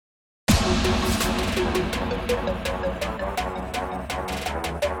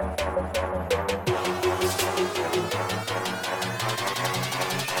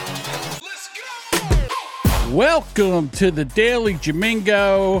Welcome to the Daily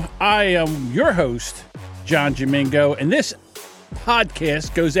Jamingo. I am your host, John Jamingo, and this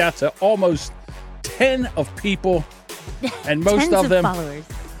podcast goes out to almost 10 of people, and most of them followers.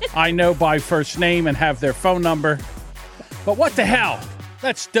 I know by first name and have their phone number. But what the hell?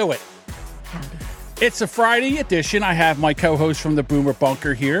 Let's do it. Howdy. It's a Friday edition. I have my co-host from the Boomer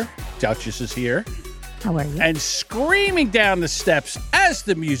Bunker here. Duchess is here. How are you? And screaming down the steps as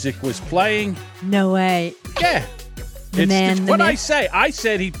the music was playing. No way. Yeah. The What myth. I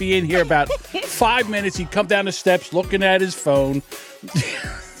said he'd be in here about 5 minutes. He'd come down the steps looking at his phone.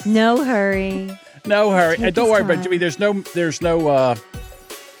 No hurry. No hurry. Take And don't his worry about it, time. Jimmy. There's no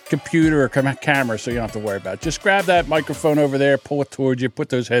computer or camera, so you don't have to worry about it. Just grab that microphone over there, pull it towards you, put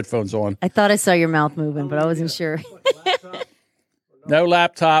those headphones on. I thought I saw your mouth moving, but I wasn't sure. No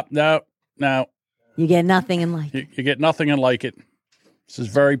laptop. No. You get nothing in life. You get nothing and like it. This is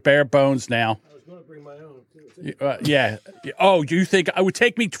very bare bones now. I was going to bring my own, too. Yeah. Oh, you think it would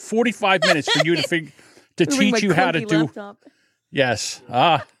take me 45 minutes for you to teach you how to do? Laptop. Yes.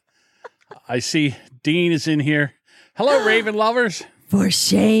 I see Dean is in here. Hello, Raven lovers. For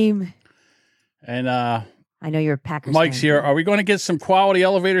shame. And I know you're a Packers Mike's fan. here. Are we going to get some quality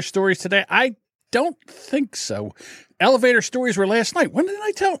elevator stories today? I don't think so. Elevator stories were last night. When did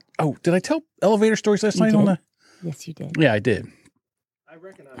I tell? Oh, did I tell elevator stories last You night did. on the? Yes, you did. Yeah, I did. I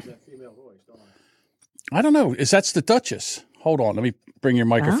recognize that female voice, don't I? I don't know. That's the Duchess. Hold on. Let me bring your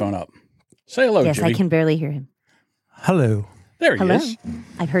microphone up. Say hello, Yes, Jimmy. I can barely hear him. Hello. There he Hello. is.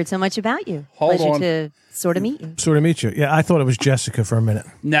 I've heard so much about you. Hold Pleasure on. to sort of meet you. Sort of meet you. Yeah, I thought it was Jessica for a minute.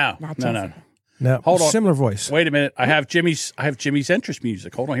 No. Not No. Jessica. No, Hold on. similar voice. Wait a minute. I have Jimmy's entrance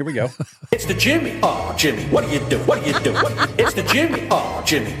music. Hold on. Here we go. It's the Jimmy. Oh, Jimmy, what do you do? What do you do? It's the Jimmy. Oh,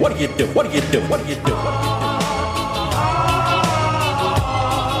 Jimmy, what do you do? What do you do? What do you do?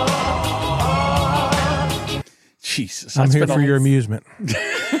 Jesus. I'm that's here been for a- your amusement.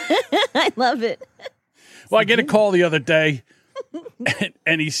 I love it. Well, I get a call the other day,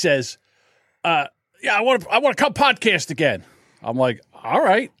 and he says, "Yeah, I want to come podcast again." I'm like, "All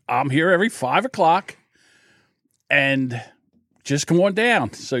right, I'm here every 5 o'clock, and just come on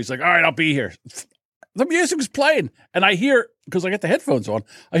down." So he's like, "All right, I'll be here." The music was playing, and I hear, because I got the headphones on,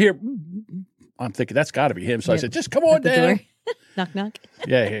 I hear. I'm thinking that's got to be him. So I said, "Just come on At the down." door. Knock, knock.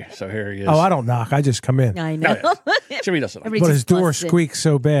 Yeah, here. So here he is. Oh, I don't knock. I just come in. I know. Jimmy doesn't. Everybody But just his door busts in. squeaks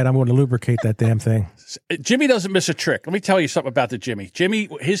so bad, I'm going to lubricate that damn thing. Jimmy doesn't miss a trick. Let me tell you something about the Jimmy. Jimmy,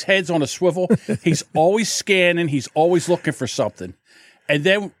 his head's on a swivel. He's always scanning. He's always looking for something. And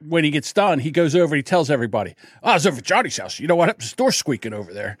then when he gets done, he goes over and he tells everybody, "I was over at Johnny's house. You know what? His door's squeaking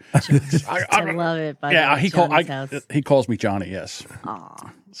over there." I love it. By Yeah, the way, Johnny's house. he calls me Johnny, yes.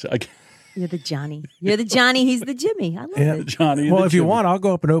 Aw, So, you're the Johnny. You're the Johnny. He's the Jimmy. I love it. Johnny. Well, the if you Jimmy. want, I'll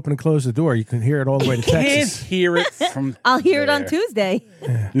go up and open and close the door. You can hear it all the way to Can't Texas. hear it from I'll hear it on there. Tuesday.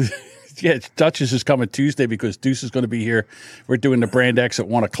 Yeah, Duchess is coming Tuesday because Deuce is going to be here. We're doing the Brand X at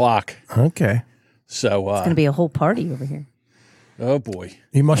 1 o'clock. Okay. So, It's going to be a whole party over here. oh boy.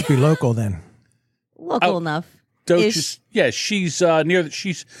 You must be local then. Local enough. Duchess, yeah, she's near.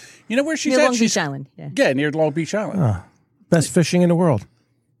 She's, you know where she's Near at? Long She's Beach Island. Yeah. Yeah, near Long Beach Island. Best fishing in the world.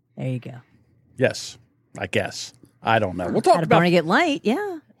 There you go. Yes, I guess. I don't know. We'll talk At a about Barnegat Light. Yeah.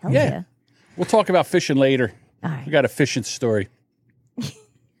 Hell Yeah. yeah. we'll talk about fishing later. All right. We got a fishing story.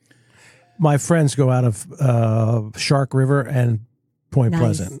 My friends go out of Shark River and Point Nice.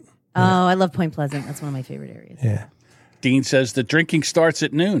 Pleasant. Oh, I love Point Pleasant. That's one of my favorite areas. Yeah. Dean says the drinking starts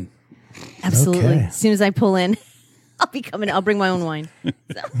at noon. Absolutely. Okay. As soon as I pull in, I'll be coming. I'll bring my own wine.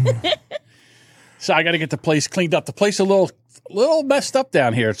 So I got to get the place cleaned up. The place a little messed up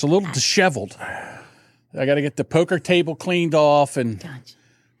down here. It's a little disheveled. I got to get the poker table cleaned off and Gotcha.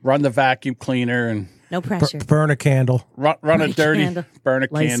 run the vacuum cleaner and No pressure. Burn a candle. run a dirty, Candle. burn a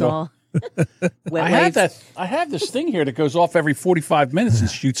candle. Lysol. Wet I have wipes. that. I have this thing here that goes off every 45 minutes and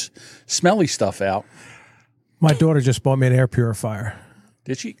shoots smelly stuff out. My daughter just bought me an air purifier.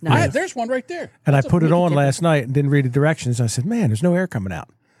 Did she? Nice. There's one right there. And I put it on last night and didn't read the directions. I said, "Man, there's no air coming out."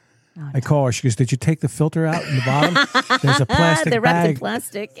 I call her. She goes, "Did you take the filter out in the bottom? There's a plastic They're wrapped in bag."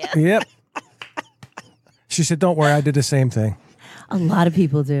 plastic. Yeah. Yep. She said, "Don't worry, I did the same thing." A lot of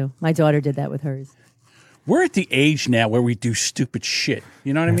people do. My daughter did that with hers. We're at the age now where we do stupid shit.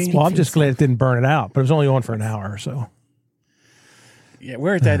 You know what I mean? Well, I'm just glad it didn't burn it out, but it was only on for an hour or so. Yeah,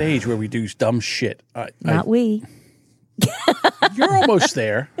 we're at that age where we do dumb shit. Not we. You're almost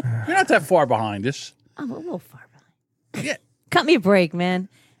there. You're not that far behind us. I'm a little far behind. Yeah. Cut me a break, man.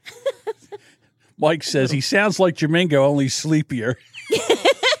 Mike says he sounds like Jamingo, only sleepier.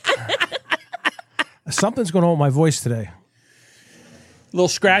 Something's going on with my voice today. A little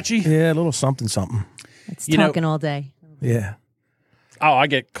scratchy. Yeah, a little something. It's You know- talking all day. Yeah. Oh, I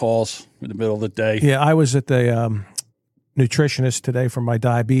get calls in the middle of the day. Yeah, I was at the nutritionist today for my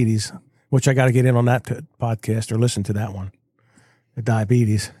diabetes, which I got to get in on that podcast or listen to that one. The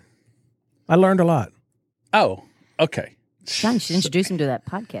diabetes. I learned a lot. Oh, okay. John, you should introduce him to that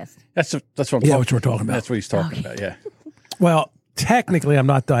podcast. That's what I'm Yeah, talking what we're talking about. That's what he's talking about, yeah. Well, technically, I'm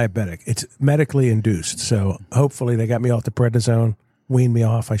not diabetic. It's medically induced. So hopefully they got me off the prednisone, weaned me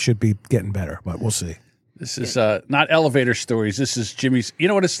off. I should be getting better, but we'll see. This is not elevator stories. This is Jimmy's. You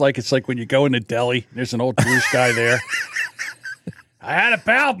know what it's like? It's like when you go into Delhi, there's an old Jewish guy there. I had a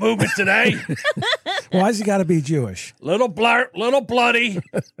bowel movement today. Why's he got to be Jewish? Little bloody,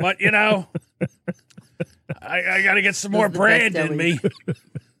 but, you know, I got to get some more the brand best in me.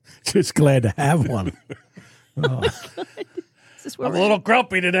 Just glad to have one. Is this where I'm a we're little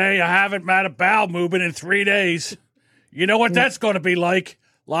grumpy today. I haven't had a bowel movement in 3 days. You know what that's going to be like?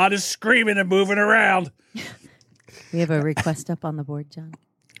 A lot of screaming and moving around. We have a request up on the board, John.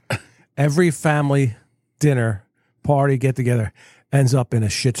 Every family dinner, party, get together ends up in a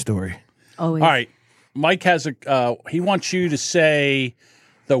shit story. Always. All right. Mike has he wants you to say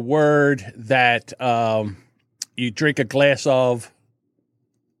the word that you drink a glass of.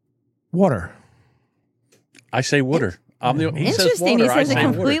 Water. I say water. He says Interesting. water. He says I it say water.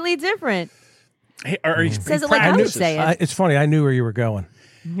 completely different. He Says it like I would practices. say it. It's funny. I knew where you were going.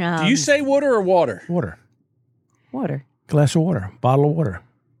 Do you say water or water? Water. Water? Glass of water. Bottle of water.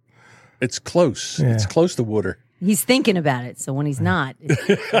 It's close. Yeah. It's close to water. He's thinking about it, so when he's not,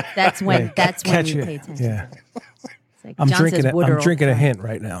 that's when you pay attention. Yeah. It's like I'm John drinking. says water I'm all drinking the a time. hint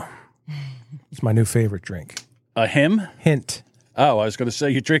right now. It's my new favorite drink. A him? Hint. Oh, I was going to say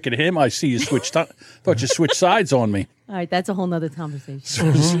you're drinking him. I see you switched. Thought you switched sides on me. All right, that's a whole nother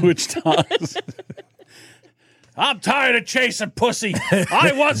conversation. Switched sides. I'm tired of chasing pussy.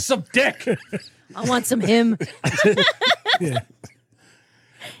 I want some dick. I want some him.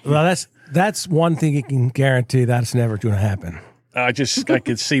 Well, that's one thing you can guarantee that's never going to happen. I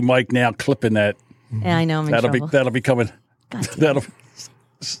can see Mike now clipping that. Yeah, I know I'm in trouble. That'll be coming. That'll.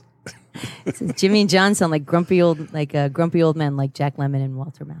 Jimmy and John sound like grumpy old men, like Jack Lemmon and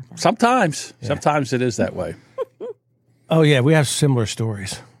Walter Matthau. Sometimes it is that way. Oh yeah, we have similar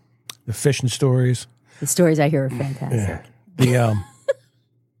stories. The fishing stories. The stories I hear are fantastic. The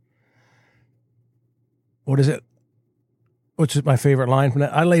what is it? What's my favorite line from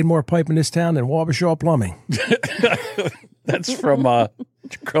that? I laid more pipe in this town than Wabashaw Plumbing. That's from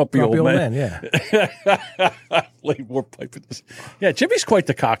Grumpy Old Man. Yeah. Laid more pipe in this. Yeah, Jimmy's quite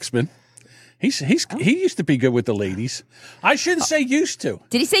the coxman. He used to be good with the ladies. I shouldn't say used to.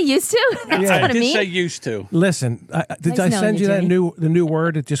 Did he say used to? That's I what I did mean. say used to. Listen, did Nice I knowing send you, you that Jimmy. the new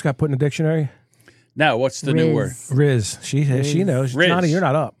word that just got put in the dictionary? No, what's the new word? Riz. She knows. Riz. Johnny, you're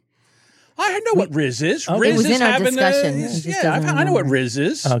not up. I know what Riz is. Okay. Riz It was is in our having discussion. He just yeah, doesn't I know what remember. Riz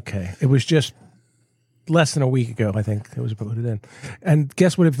is. Okay. It was just less than a week ago, I think, it was voted in. And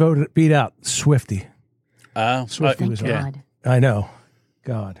guess what it beat out? Swifty. Swifty Thank was God. I know.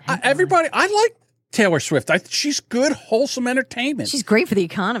 God. Everybody, I like Taylor Swift. She's good, wholesome entertainment. She's great for the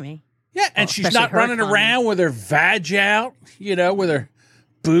economy. Yeah, and she's especially not her running economy. around with her vag out, with her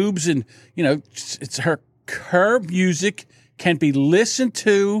boobs, and it's her music can be listened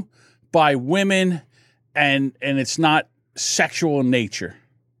to by women, and it's not sexual in nature,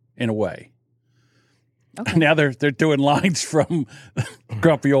 in a way. Okay. Now they're doing lines from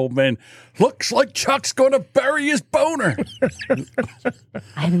Grumpy Old Men. Looks like Chuck's going to bury his boner.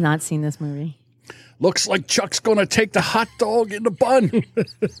 I have not seen this movie. Looks like Chuck's going to take the hot dog in the bun.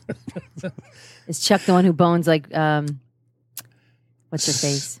 Is Chuck the one who bones like what's her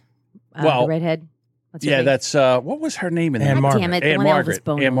face? Well, the redhead. What's her Yeah, face? that's what was her name in Anne that? Margaret. Damn it, the Anne one Margaret. Elvis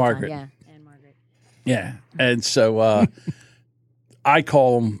boned Anne all the time. Margaret. Yeah, Anne Margaret. Yeah, and so I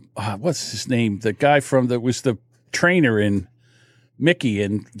call him what's his name? The guy that was the trainer in Mickey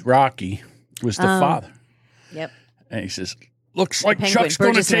and Rocky was the father, Yep. and he says, "Looks like Penguin, Chuck's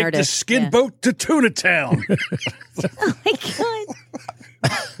going to Burgess take the Meredith, skin yeah. boat to Tuna Town." Oh my God.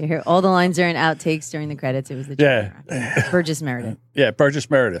 You hear all the lines are in outtakes during the credits. It was the Yeah. Burgess Meredith. Yeah, Burgess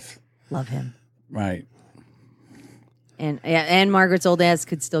Meredith. Love him. Right. And Anne Margaret's old ass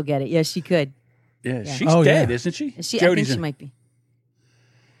could still get it. Yes, she could. Yeah, she's Oh, dead, yeah. isn't she? I think Jody's she in- might be.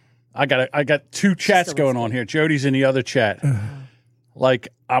 I got two chats still going looks on here. Jody's in the other chat. Like,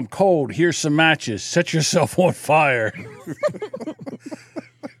 I'm cold. Here's some matches. Set yourself on fire.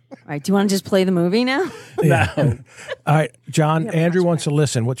 All right, do you want to just play the movie now? No. All right, John, Andrew wants to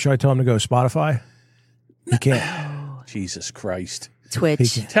listen. What should I tell him to go? Spotify? He can't. Jesus Christ.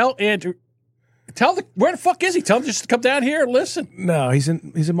 Twitch. Tell Andrew. Where the fuck is he? Tell him just to come down here and listen. No, he's in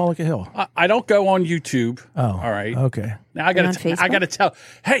Mullica Hill. I don't go on YouTube. Oh, all right. Okay. Now I You're on gotta. I Facebook? gotta tell.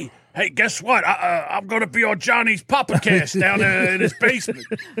 Hey, guess what? I'm gonna be on Johnny's Popcast down in his basement.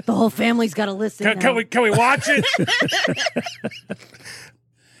 The whole family's got to listen. Can we watch it?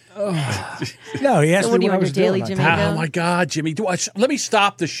 No, he asked So what me do you what I want, was your daily doing. Jimmy? Oh my God, Jimmy! Let me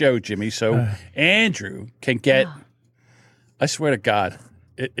stop the show, Jimmy, so Andrew can get. I swear to God,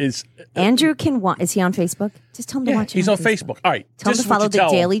 it is. Andrew can watch. Is he on Facebook? Just tell him to watch it. He's on Facebook. All right, Tell him this to is what follow you the tell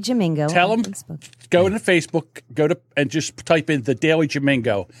him. Daily Jamingo. Tell on him. Facebook. Go to Facebook, and just type in the Daily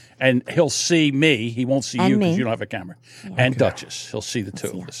Jamingo, and he'll see me. He won't see And you me. because you don't have a camera. And Duchess, he'll see the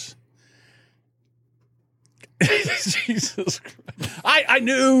two of us. Jesus Christ. I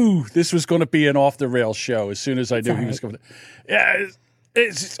knew this was going to be an off the rails show as soon as I knew he was going to. Yeah,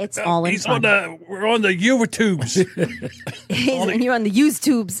 It's all in he's fun. we're on the YouTubes. You're on the used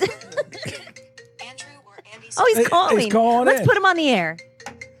tubes. Oh, he's calling. He's calling Let's in. put him on the air.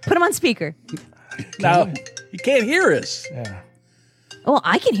 Put him on speaker. No, he can't hear us. Yeah. Oh,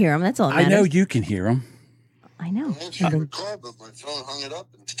 I can hear him. That's all that I matters. know you can hear him. I know. Answered the call, but my phone hung it up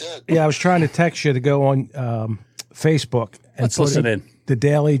instead. Yeah, I was trying to text you to go on Facebook and Let's put listen in. the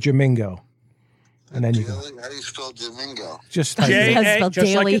Daily Jamingo, and then you go. How do you spell Domingo? Just J- J Has A, spelled just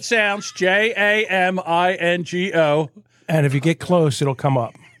daily. like it sounds. JAMINGO. and if you get close, it'll come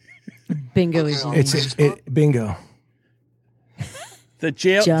up. Bingo is on. It's bingo. The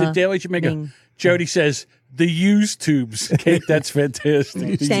Daily Jamingo. Bing. Jody says the used tubes. Kate, that's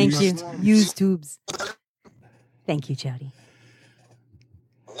fantastic. The Thank used- you. Used tubes. Thank you, Jody.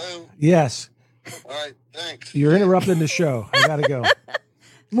 Hello? Yes, All right, thanks. you're interrupting the show. I gotta go.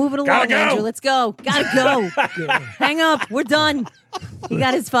 Move it along, Gotta go. Andrew. Let's go. Gotta go. Hang up. We're done. He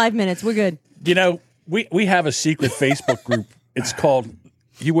got his 5 minutes. We're good. You know, we have a secret Facebook group. It's called,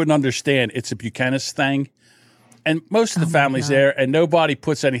 you wouldn't understand, it's a Buchanan's thing. And most of the family's there, and nobody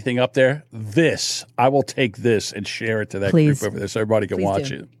puts anything up there. I will take this and share it to that Please. group over there so everybody can Please watch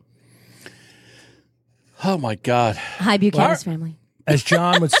do. it. Oh, my God. Hi, Buchanan's family. As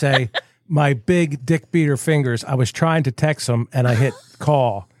John would say, my big dick beater fingers. I was trying to text him, and I hit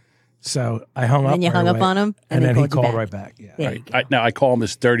call, so I hung up. And you right hung up away, on him, and and then they he called you called back. right back. Yeah. There you go. Now I call them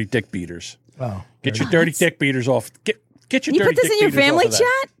as dirty dick beaters. Oh, Get your dirty dick beaters off. Get your You dirty put this dick in your beaters family off of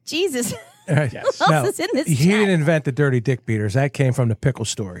that. chat? Jesus. Yes. Who else is in this he chat? didn't invent the dirty dick beaters. That came from the pickle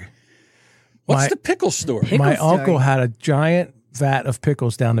story. What's My- the pickle story? Pickle My story. uncle had a giant vat of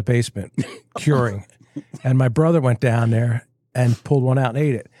pickles down the basement curing. And my brother went down there and pulled one out and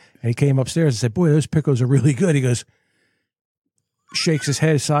ate it. And he came upstairs and said, "Boy, those pickles are really good." He goes, shakes his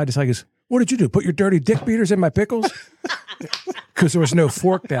head side to side. He goes, "What did you do? Put your dirty dick beaters in my pickles?" Because there was no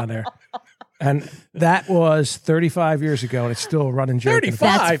fork down there. And that was 35 years ago, and it's still a running joke. 35?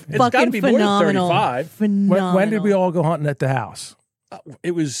 That's It's gotta fucking be more than phenomenal. 35. Phenomenal. When did we all go hunting at the house?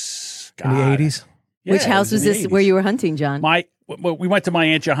 It was In the God. 80s? Yeah, Which it house was in the this 80s. where you were hunting, John? We went to my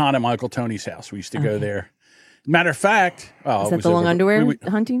Aunt Johanna and my Uncle Tony's house. We used to go there. Matter of fact, Is that the long underwear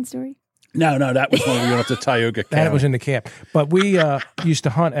hunting story? No, that was when we went up to Tioga County. That was in the camp. But we used to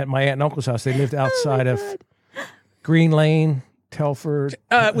hunt at my aunt and uncle's house. They lived outside of Green Lane, Telford.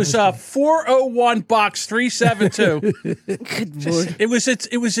 It was 401 box 372. Good Lord. It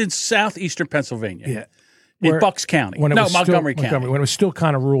was in southeastern Pennsylvania. Yeah. In Where- Bucks County. When it was Montgomery still, County. when it was still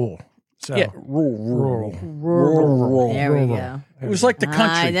kind of rural. So Yeah, rural. Rural. There we go. It was like the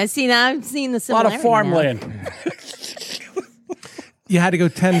country. I've seen the A lot of similarity now. farmland. you had to go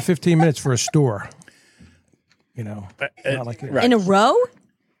 10, 15 minutes for a store. You know, not like right. In a row?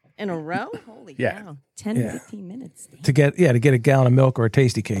 In a row? Holy Yeah. cow. 10, Yeah. 15 minutes. to get a gallon of milk or a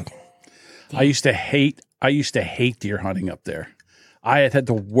tasty cake. I used to hate deer hunting up there. I had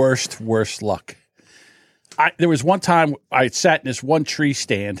the worst luck. There was one time I sat in this one tree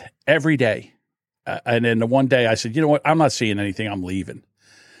stand every day. And then the one day I said, you know what? I'm not seeing anything. I'm leaving.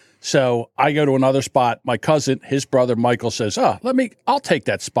 So I go to another spot. My cousin, his brother, Michael says, I'll take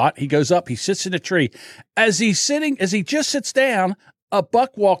that spot. He goes up, he sits in a tree. As he just sits down, a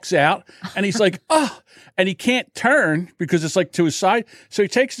buck walks out and he's like, and he can't turn because it's like to his side. So he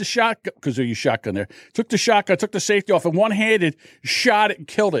takes the shotgun, because they use shotgun there, took the shotgun, took the safety off, and one-handed shot it and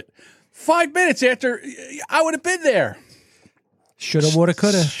killed it. 5 minutes after, I would have been there. Shoulda, woulda,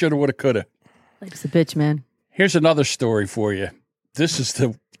 coulda. Shoulda, woulda, coulda. Life's a bitch, man. Here's another story for you. This is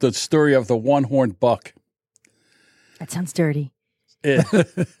the story of the one-horned buck. That sounds dirty. Pretty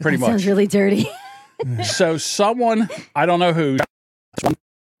That much. sounds really dirty. So someone, I don't know who, one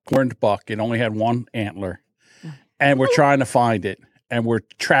horned buck. It only had one antler. And we're trying to find it. And we're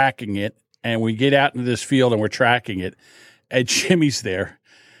tracking it. and we get out into this field and we're tracking it, and Jimmy's there.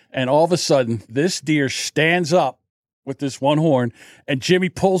 And all of a sudden, this deer stands up with this one horn, and Jimmy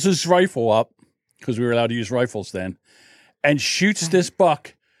pulls his rifle up, because we were allowed to use rifles then, and shoots this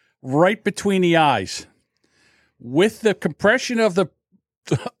buck right between the eyes. With the compression of the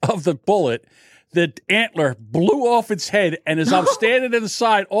bullet, the antler blew off its head, and as I'm standing to the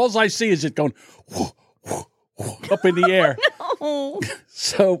side, all I see is it going whoo, whoo, whoo, up in the air. No.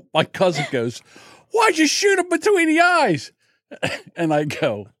 So my cousin goes, "Why'd you shoot him between the eyes?" And I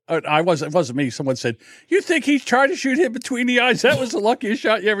go, it wasn't me. Someone said, "You think he's trying to shoot him between the eyes? That was the luckiest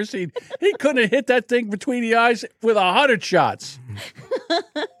shot you ever seen. He couldn't have hit that thing between the eyes with 100 shots."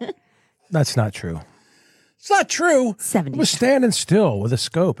 That's not true. It's not true. 70. It was standing still with a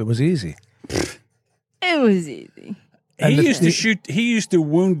scope. It was easy. It was easy. He used to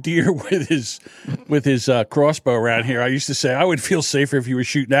wound deer with his crossbow around here. I used to say I would feel safer if you were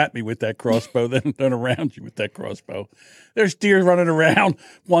shooting at me with that crossbow than around you with that crossbow. There's deer running around,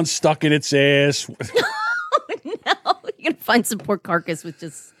 one stuck in its ass. No, you're gonna find some poor carcass with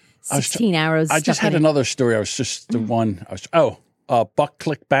just 16 arrows. I just had another story. I was just the one. Buck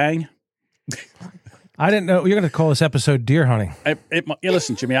click bang. I didn't know you're going to call this episode deer hunting.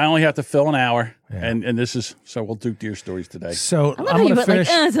 Listen, Jimmy, I only have to fill an hour, and this is so we'll do deer stories today. So I'm going to finish.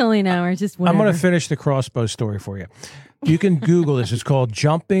 It's only an hour. Just whatever. I'm going to finish the crossbow story for you. You can Google this. It's called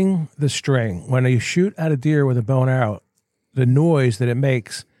jumping the string. When you shoot at a deer with a bow and arrow, the noise that it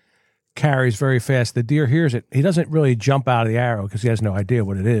makes carries very fast. The deer hears it. He doesn't really jump out of the arrow because he has no idea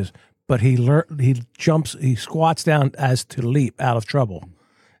what it is. But he squats down as to leap out of trouble.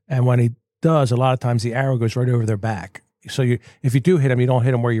 And when he does, a lot of times the arrow goes right over their back. So if you do hit him, you don't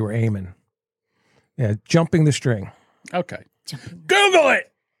hit him where you were aiming. Yeah, jumping the string. Okay. Google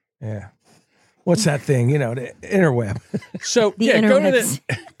it. Yeah. What's that thing? The interweb. So go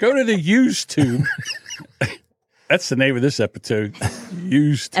to the YouTube. That's the name of this episode.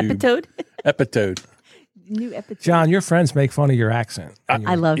 YouTube. Epitode? New episode. John, your friends make fun of your accent.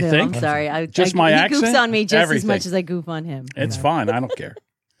 I love him. think? I'm sorry. My he accent? goofs on me just Everything. as much as I goof on him. It's fine. I don't care.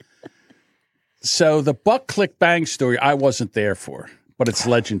 So the buck click bang story, I wasn't there for, but it's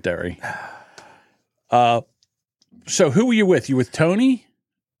legendary. So who were you with? You with Tony?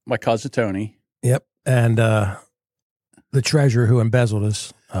 My cousin Tony. Yep. And the treasurer who embezzled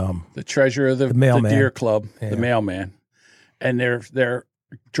us. The treasurer of the deer club, the mailman. And they're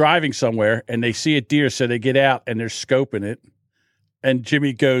driving somewhere and they see a deer, so they get out and they're scoping it. And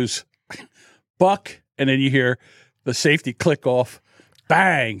Jimmy goes, "Buck," and then you hear the safety click off,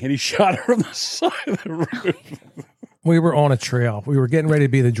 bang, and he shot her on the side of the road. We were on a trail. We were getting ready to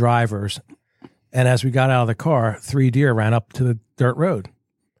be the drivers. And as we got out of the car, 3 deer ran up to the dirt road.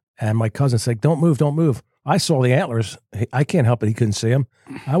 And my cousin said, "Don't move, don't move." I saw the antlers. I can't help it. He couldn't see them.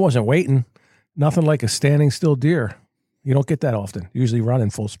 I wasn't waiting. Nothing like a standing still deer. You don't get that often. Usually running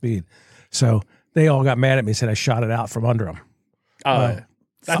full speed. So they all got mad at me and said I shot it out from under them.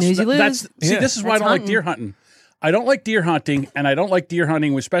 Snooze, you lose. This is why I don't like deer hunting. I don't like deer hunting, and I don't like deer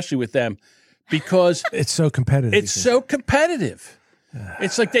hunting, especially with them, because it's so competitive.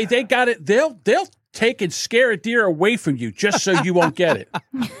 It's like they got it. They'll take and scare a deer away from you just so you won't get it.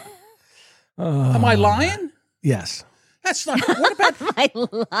 Am I lying? Yes. That's not. What about Am I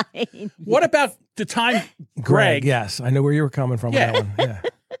lying? What about the time, Greg? Yes, I know where you were coming from. Yeah. With that one.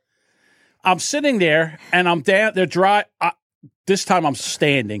 Yeah. I'm sitting there and I'm down. They're this time I'm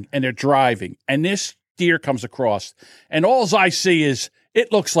standing and they're driving, and this deer comes across, and all I see is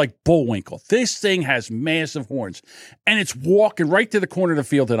it looks like Bullwinkle. This thing has massive horns, and it's walking right to the corner of the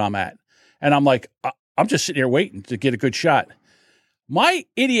field that I'm at, and I'm like, I'm just sitting here waiting to get a good shot. My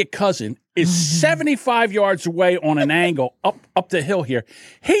idiot cousin is 75 yards away on an angle up the hill here.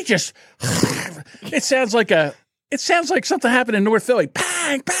 He just, it sounds like something happened in North Philly.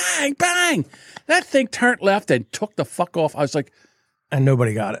 Bang, bang, bang. That thing turned left and took the fuck off. I was like, and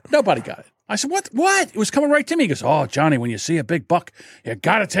nobody got it. Nobody got it. I said, what? It was coming right to me. He goes, "Oh, Johnny, when you see a big buck, you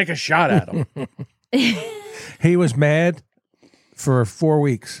got to take a shot at him." He was mad for 4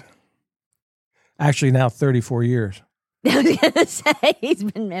 weeks. Actually, now 34 years. I was going to say, he's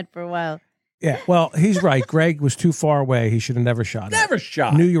been mad for a while. Yeah, well, he's right. Greg was too far away. He should have never shot. Never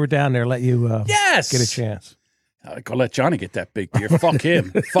shot. Knew you were down there. Let you get a chance. I go let Johnny get that big deer. Fuck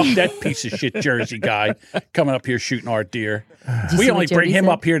him. Fuck that piece of shit Jersey guy coming up here shooting our deer. We only bring him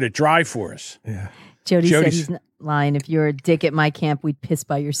up here to drive for us. Yeah. Jody said he's not lying. If you're a dick at my camp, we'd piss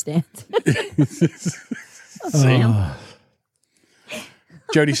by your stand.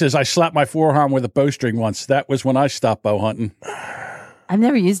 Jody says, "I slapped my forearm with a bowstring once. That was when I stopped bow hunting." I've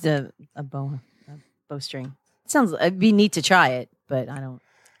never used a bowstring. It'd be neat to try it, but I don't.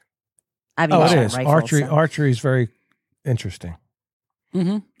 I haven't Oh, even it shot a is. rifle, Archery. so- Archery is very interesting.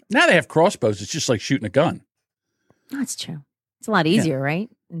 Mm-hmm. Now they have crossbows. It's just like shooting a gun. No, that's true. It's a lot easier, right?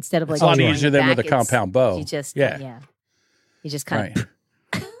 Instead of like It's a lot drawing easier it than with back, a compound bow. You just Yeah. You just kind of.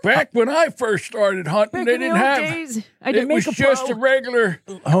 Right. Back when I first started hunting, they didn't have. It was just a regular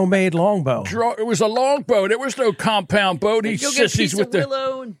Homemade longbow. draw. It was a longbow. There was no compound bow. These You'll get a sissies piece with of the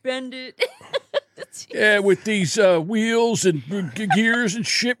willow and bend it. with these wheels and gears and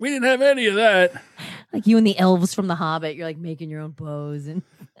shit. We didn't have any of that. Like you and the elves from The Hobbit, you're like making your own bows and.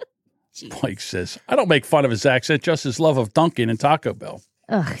 Mike says, I don't make fun of his accent, just his love of Dunkin' and Taco Bell.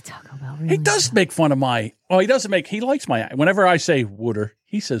 Ugh, Taco Bell. Really? He does make fun of my. Well, he doesn't make. He likes my. Whenever I say wooder,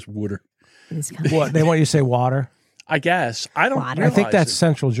 he says wooder. It is kind of- What they want you to say? Water. I guess I don't. Water. I think realize that's it.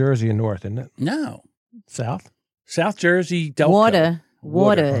 Central Jersey and North, isn't it? No South. South Jersey. Delco. Water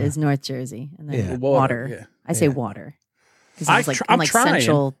Water. is North Jersey, and then Yeah. water. Yeah. I say water. 'Cause I it's like, tr- I'm I'm like trying.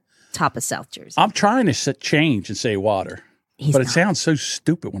 central top of South Jersey. I'm trying to change and say water, He's but it not. sounds so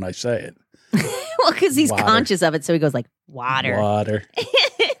stupid when I say it. Well, because he's Water. conscious of it, so he goes like water. Water.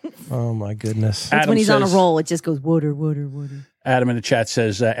 Oh my goodness. It's Adam when he's on a says- roll, it just goes water, water, water. Adam in the chat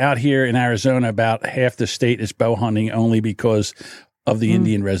says, out here in Arizona, about half the state is bow hunting only because of the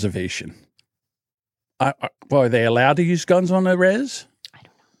Indian reservation. Well, are they allowed to use guns on the res?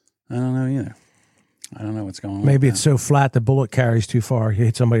 I don't know either. I don't know what's going on. Maybe with it's so flat the bullet carries too far. You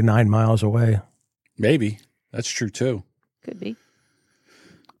hit somebody 9 miles away. that. Maybe. That's true, too. Could be.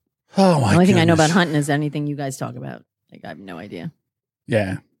 Oh, my The only thing I know about goodness. hunting is anything you guys talk about. Like I have no idea.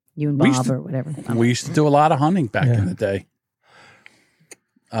 Yeah. You and We used Bob to- or whatever. We used to do a lot of hunting back Yeah. in the day.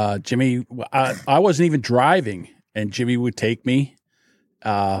 Jimmy, I wasn't even driving, and Jimmy would take me.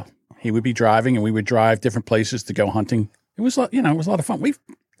 He would be driving, and we would drive different places to go hunting. It was, it was a lot of fun.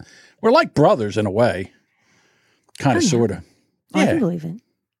 We're like brothers in a way, kind of, sort of. I can Yeah, believe it.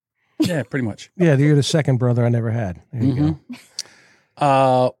 yeah, pretty much. Yeah, you're the second brother I never had. There you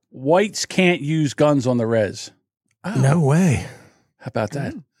go. Whites can't use guns on the res. No way. How about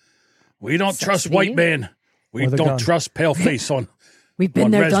that? We don't Sucks trust to be white you. man. We Or the don't gun. trust pale face on We've been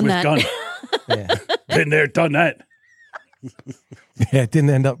on there, res done with that. gun. Yeah. Been there, done that. Yeah, it didn't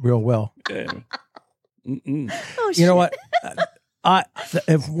end up real well. Oh, You know what?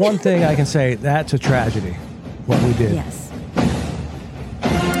 If one thing I can say, that's a tragedy. What we did. Yes.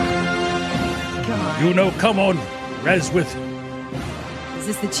 God. You know, come on, res with Is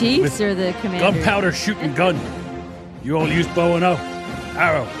this the Chiefs with or the Commanders? gunpowder shooting gun. You all use bow and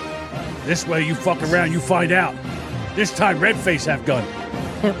arrow. This way you fuck around, you find out. This time Redface have gun.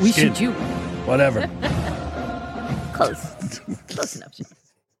 We Skin. shoot you. Whatever. Close. Close enough.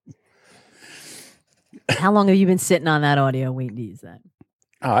 How long have you been sitting on that audio waiting to use that?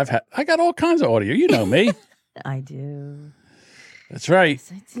 Oh, I got all kinds of audio. You know me. I do. That's right.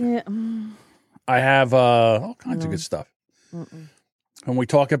 That's it. I have all kinds of good stuff. When we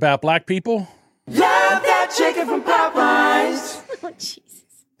talk about black people, Oh, Jesus.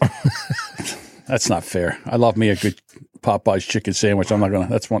 that's not fair. I love me a good Popeye's chicken sandwich.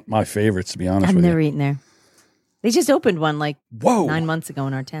 That's one of my favorites, to be honest I've with never you. eaten there. They just opened one like Whoa. 9 months ago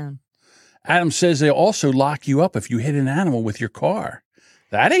in our town. Adam says they also lock you up if you hit an animal with your car.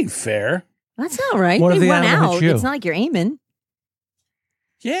 That ain't fair. That's not right. What if They the run animal out. hits you? It's not like you're aiming.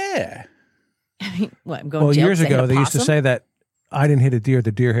 Yeah. I mean, what? I'm going Well, to jail years 'cause I hit ago, a they used to possum? say that I didn't hit a deer,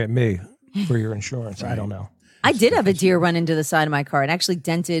 the deer hit me for your insurance. I don't know. I did have a deer run into the side of my car. It actually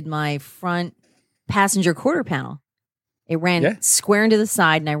dented my front passenger quarter panel. It ran square into the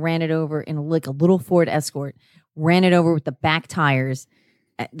side, and I ran it over in like a little Ford Escort. Ran it over with the back tires.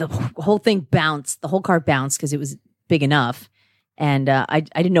 The whole thing bounced. The whole car bounced because it was big enough. And I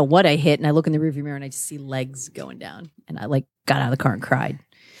didn't know what I hit. And I look in the rearview mirror, and I just see legs going down. And I like got out of the car and cried.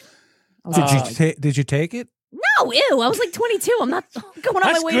 I was like, Did you take it? no, ew! I was like 22. I'm not going on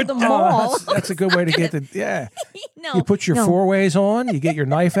my That's way good. to the Oh, mall. That's a good way to get the, yeah. no, You put your no. four ways on, you get your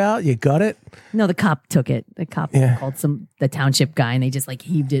knife out, you gut it. No, the cop took it. The cop Yeah. called the township guy, and they just like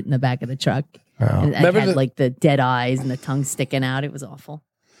heaved it in the back of the truck. Oh. And it Remember had the- like the dead eyes and the tongue sticking out. It was awful.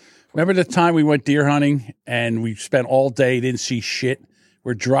 Remember the time we went deer hunting and we spent all day, didn't see shit?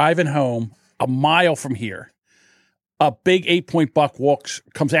 We're driving home a mile from here. A big 8-point buck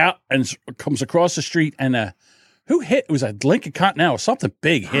comes out and comes across the street, and who hit? It was a Lincoln Continental. Something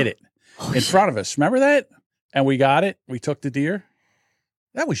big hit it in front of us. Remember that? And we got it. We took the deer.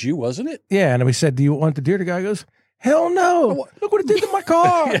 That was you, wasn't it? Yeah, and we said, "Do you want the deer?" The guy goes, "Hell no! Look what it did to my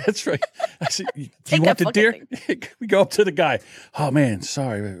car." Yeah, that's right. I said, do Take you want that the deer? fucking We go up to the guy. Oh, man,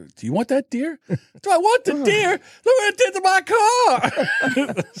 sorry. Do you want that deer? Do I want the deer? Look what it did to my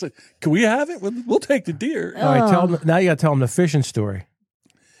car. I said, can we have it? We'll take the deer. All right, now you got to tell him the fishing story.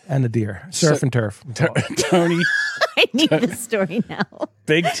 And the deer. Surf and turf. Tony, I need this story now.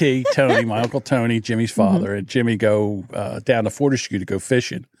 Big T, Tony, my Uncle Tony, Jimmy's father, and Jimmy go down to Fortescue to go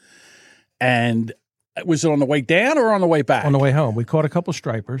fishing. And was it on the way down or on the way back? On the way home, we caught a couple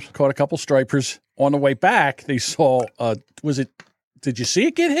stripers. Caught a couple stripers. On the way back, they saw, did you see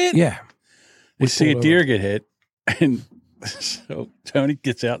it get hit? Yeah. They see a pulled deer over. get hit. And so Tony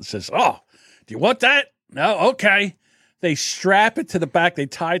gets out and says, "Oh, do you want that? No? Okay." They strap it to the back. They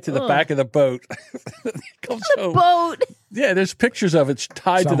tie it to the back of the boat. Comes home. Boat. Yeah, there's pictures of it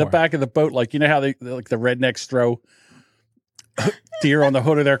tied to the Somewhere. back of the boat. Like, you know how like the rednecks throw deer on the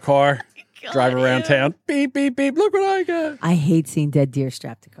hood of their car, drive around town. Beep, beep, beep. Look what I got. I hate seeing dead deer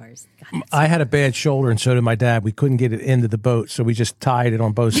strapped to cars. God, I had a bad shoulder, and so did my dad. We couldn't get it into the boat, so we just tied it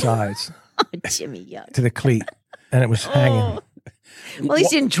on both sides Jimmy, yuck. to the cleat, and it was hanging. Well, at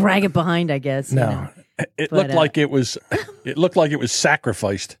least you didn't drag it behind, I guess. you No. know. It But, looked like it was. It looked like it was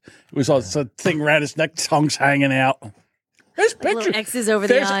sacrificed. It was a thing around his neck, tongues hanging out. There's Little pictures. X's over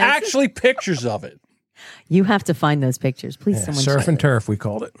the There's eyes. actually pictures of it. You have to find those pictures, please. Yeah, Someone surf check and it. turf, we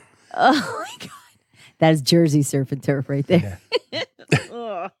called it. Oh my god, that is Jersey surf and turf right there.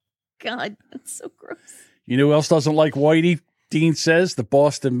 Oh God, that's so gross. You know who else doesn't like Whitey? Dean says the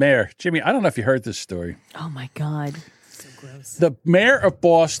Boston mayor. Jimmy, I don't know if you heard this story. Oh my god, so gross. The mayor of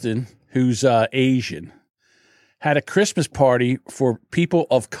Boston, who's Asian, had a Christmas party for people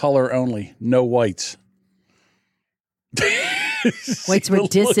of color only, no whites. Whites were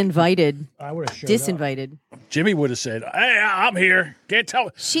disinvited. I would have showed Disinvited. Jimmy would have said, "Hey, I'm here. Can't tell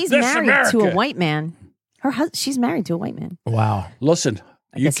me. She's This married America." to a white man. She's married to a white man. Wow. Listen,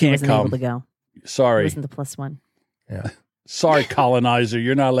 I you guess he can't wasn't able come. to go. He Sorry. wasn't the plus one. Yeah. Sorry, colonizer.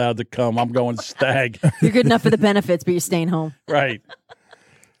 You're not allowed to come. I'm going stag. You're good enough for the benefits, but you're staying home. Right.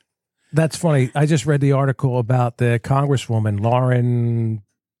 That's funny. I just read the article about the Congresswoman, Lauren.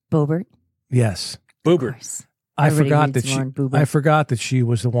 Boebert, Yes. of Boober. course. I Everybody forgot reads that she. Lauren Boebert. I forgot that she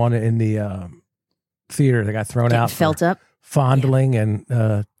was the one in the theater that got thrown Getting out, for felt up. fondling and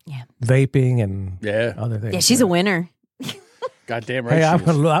Yeah. vaping and Yeah. other things. Yeah, she's a winner. Goddamn right. Hey, she I'm is.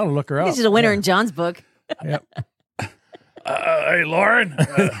 gonna look her up. She's a winner in John's book. Yep. Hey, Lauren.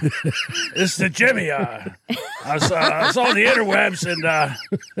 This is the Jimmy. I was on the interwebs and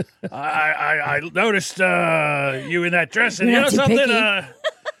I noticed you in that dress. And You're you know not too something?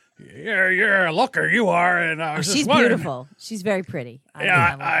 You're a looker. You are. And I was just She's wondering. beautiful. She's very pretty.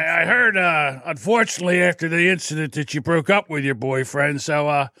 Yeah, love her. I heard, unfortunately, after the incident that you broke up with your boyfriend.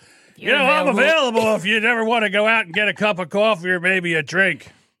 So, You're I'm available. available if you ever want to go out and get a cup of coffee or maybe a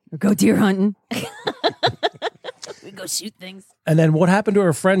drink. Or go deer hunting. We go shoot things. And then what happened to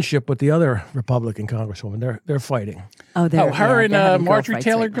her friendship with the other Republican Congresswoman? They're fighting. Oh, Her they're having and girl Marjorie fights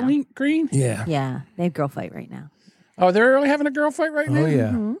Taylor right now. Greene? Yeah. Yeah, they have girl fight right now. Oh, they're really having a girl fight right now? Oh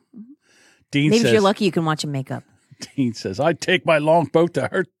yeah. Dean Maybe says, if you're lucky, you can watch them make up. Dean says, I'd take my long boat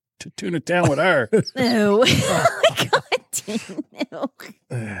to Tuna Town with her. No. God damn. No.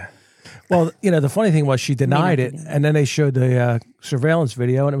 Well, the funny thing was she denied not it, be doing and then they showed the surveillance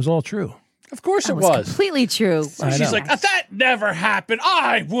video, and it was all true. Of course That it was was. completely true. I She's know. like, that never happened.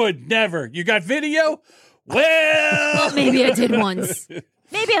 I would never. You got video? Well, Maybe I did once.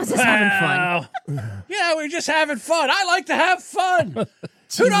 Maybe I was just having fun. Yeah, we're just having fun. I like to have fun.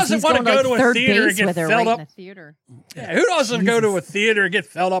 Jesus, doesn't he's want to going go to a third theater and base get with her filled right up? in the theater. Yeah, who doesn't go to a theater and get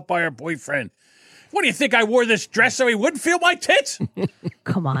felt up by her boyfriend? What do you think? I wore this dress so he wouldn't feel my tits?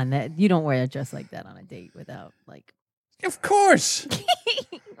 Come on, you don't wear a dress like that on a date without like. Of course.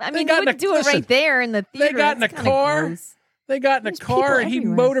 I mean, got you in wouldn't the- do listen, it right there in the theater. got in It's the kinda car. gross. They got in a There's car and people he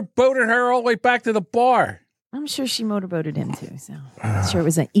everywhere. motorboated her all the way back to the bar. I'm sure she motorboated him too. So I'm sure it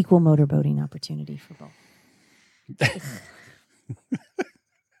was an equal motorboating opportunity for both.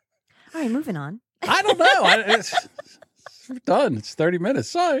 All right, moving on. I don't know. It's done. It's 30 minutes.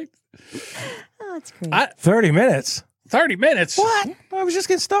 Sorry. Oh, that's great. 30 minutes. 30 minutes. What? I was just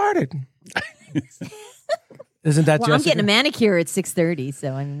getting started. Isn't that well, I'm Jessica? getting a manicure at 6:30,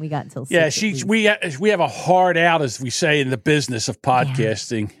 so I mean, we got until 6. Yeah, at least. we have a hard out, as we say in the business of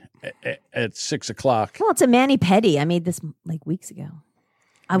podcasting, at 6 o'clock. Well, it's a mani pedi. I made this like weeks ago.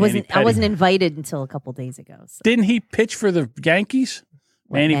 I wasn't Mani-pedi. invited until a couple days ago. So. Didn't he pitch for the Yankees?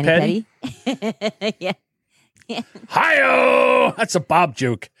 Manny Petty? Petty? Yeah. Hi-oh! That's a Bob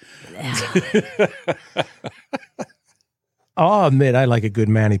joke. I'll admit I like a good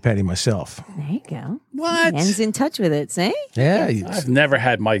mani-pedi myself. There you go. What? Man's in touch with it, see? Yeah. I've never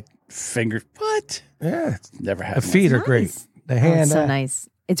had my finger. What? Yeah. Never had The feet are great. Nice. The Oh, hand. it's so nice.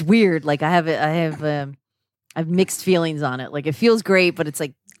 It's weird. Like I have mixed feelings on it. Like it feels great, but it's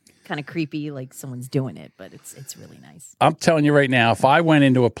like kind of creepy, like someone's doing it, but it's really nice. I'm telling you right now, if I went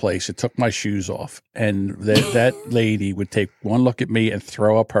into a place and took my shoes off, and that lady would take one look at me and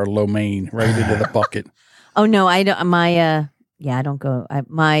throw up her lo mein right into the bucket. Oh no, I don't. My I don't go.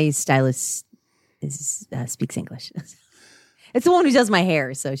 My stylist speaks English. It's the one who does my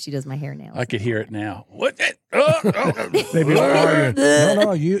hair, so she does my hair nails. I could hear it now. What? Maybe they're arguing.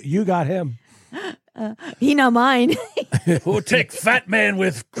 No, you got him. He not mine, We'll take fat man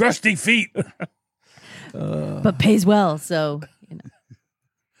with crusty feet. but pays well. So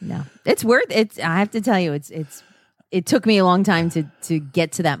no, it's worth it. I have to tell you, it took me a long time to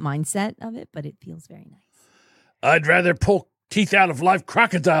get to that mindset of it, but it feels very nice. I'd rather pull teeth out of live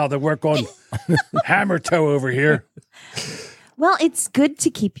crocodile than work on hammer toe over here. Well, it's good to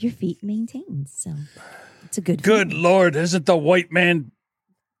keep your feet maintained, so it's a good. Good feeling. Lord, isn't the white man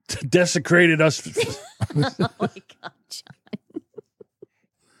desecrated us? Oh my God, John.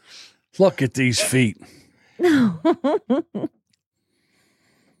 Look at these feet. No.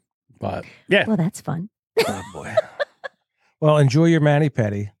 But yeah, Well, that's fun. Oh boy. Well, enjoy your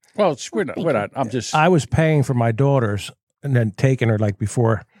mani-pedi. well, we're not. I'm just. I was paying for my daughters and then taking her like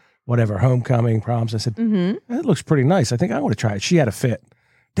before whatever homecoming proms. I said, "It looks pretty nice. I think I want to try it." She had a fit.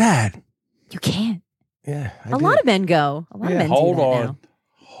 Dad. You can't. Yeah. A lot of men go. A lot of men Hold do that on. now.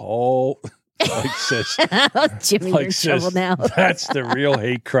 Hold. Like says, Oh, Jimmy, you're like in says, trouble now. that's the real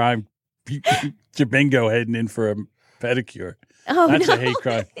hate crime. Domingo heading in for a pedicure. Oh, That's no. a hate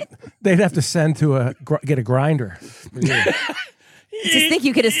crime. They'd have to send to get a grinder. Just think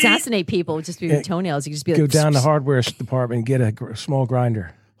you could assassinate people with just through your toenails. You could just be like, Go down the hardware department and get a small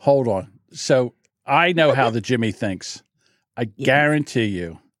grinder. Hold on. So I know how the Jimmy thinks. I guarantee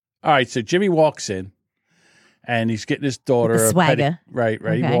you. All right. So Jimmy walks in, and he's getting his daughter With the a swagger. Right.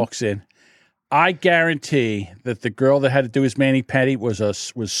 Okay. He walks in. I guarantee that the girl that had to do his mani-pedi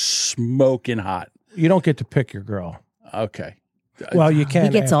was smoking hot. You don't get to pick your girl. Okay. Well, you can. he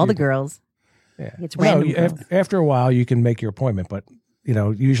gets all the after girls. Yeah. He gets Well, random girls. after a while, you can make your appointment, but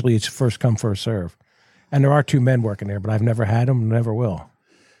usually it's first come, first serve. And there are 2 men working there, but I've never had them, never will.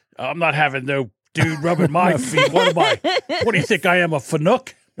 I'm not having no dude rubbing my feet. What am I? What do you think I am, a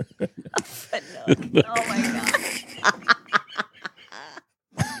fanook? Oh my God.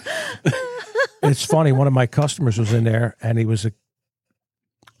 It's funny. One of my customers was in there, and he was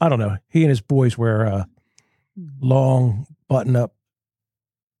I don't know. He and his boys wear long button-up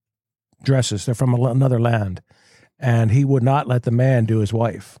dresses. They're from another land, and he would not let the man do his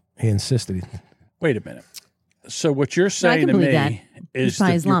wife. He insisted. Wait a minute. So what you're saying to believe that. me is He's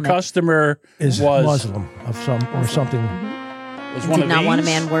probably that your Islamic. customer Is was Muslim of some or something. was one Did of not want a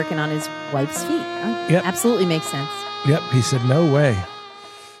these? man working on his wife's feet. Yep. Absolutely makes sense. Yep. He said, "No way.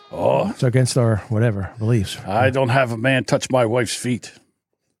 Oh, It's against our whatever beliefs." I don't have a man touch my wife's feet.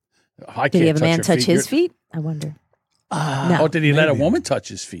 I Did can't he have a man her touch his You're- feet? I wonder. No, Oh, did he let a Maybe. woman touch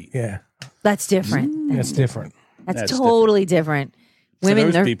his feet? Yeah, that's different. that's different. That's That's totally different. To Women,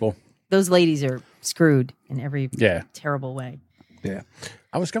 those they're- people. those ladies are screwed in every Yeah. terrible way. Yeah.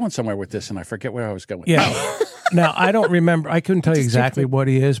 I was going somewhere with this, and I forget where I was going. Yeah. Now, I don't remember. I couldn't tell you exactly what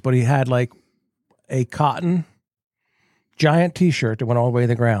he is, but he had like a cotton giant T-shirt that went all the way to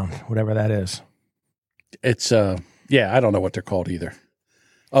the ground, whatever that is. It's yeah, I don't know what they're called either.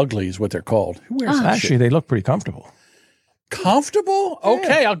 Ugly is what they're called. Who wears that Actually, shit? they look pretty comfortable. Comfortable?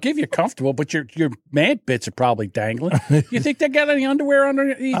 Okay, I'll give you comfortable, but your man bits are probably dangling. You think they got any underwear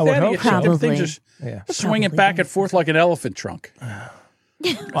underneath I would that? hope You so. think them things Probably. are Yeah. swinging Probably back and does. forth like an elephant trunk.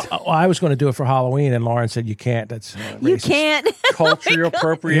 I was going to do it for Halloween, and Lauren said you can't. That's You racist. can't. Cultural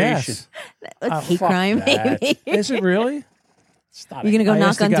appropriation. Yes. That's hate fuck crime, that. maybe. Is it really? It's not You're going to go I knock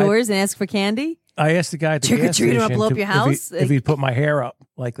asked the on guy- doors and ask for candy? I asked the guy at the Trick or gas treat, station wanna blow up your house? if he'd put my hair up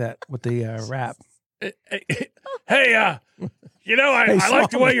like that with the wrap. Hey, you know, I like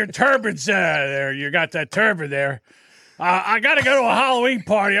the Swami. way your turban's there. You got that turban there. I got to go to a Halloween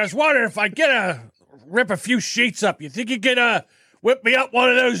party. I was wondering if I rip a few sheets up. You think you could whip me up one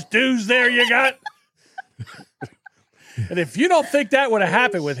of those dues there you got? And if you don't think that would have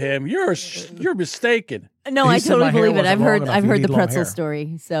happened with him, you're mistaken. No, He I said totally my hair believe it. wasn't I've long heard enough. I've You heard need the long pretzel hair.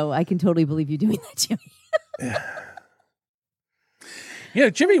 story, so I can totally believe you doing that, Jimmy. You know,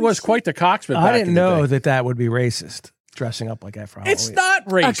 Jimmy was quite the cocksman back I in didn't the know day. that would be racist, dressing up like that for Halloween. It's not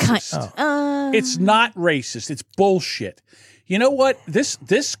racist. Oh. It's not racist. It's bullshit. You know what? This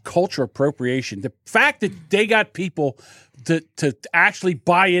culture appropriation, the fact that they got people to actually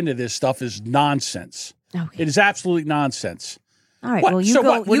buy into this stuff is nonsense. Okay. It is absolute nonsense. All right. What? Well, you So go.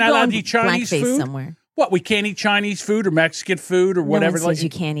 what, we're You not go allowed and to eat Chinese blackface food? somewhere. What? We can't eat Chinese food or Mexican food or whatever. No one says you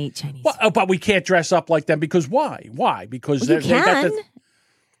can't eat Chinese. What? Oh, but we can't dress up like them because why? Why? Because Well, you they got can.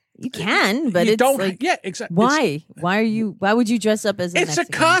 the. You can, but you it's don't. like, Yeah, exactly. why? Why would you dress up as? It's a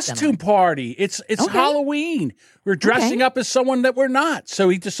costume party. It's Okay. Halloween. We're dressing up as someone that we're not. So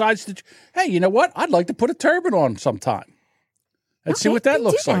he decides to. Hey, you know what? I'd like to put a turban on sometime and see what that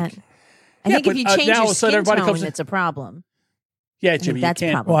looks like. I Yeah, think if but, you now change all your of a sudden skin everybody tone, comes in- it's a problem. Yeah, Jimmy, you that's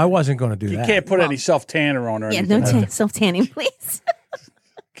can't. problem. Well, I wasn't going to do You that. can't put any self tanner on or Yeah, anything. no self tanning, please.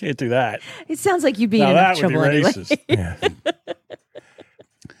 Can't do that. It sounds like you'd be Now in that would be trouble anyway. racist. Yeah.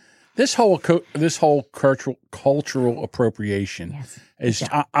 This whole cultural appropriation Yes. is.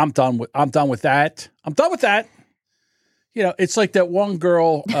 I'm done with that. I'm done with that. You know, it's like that one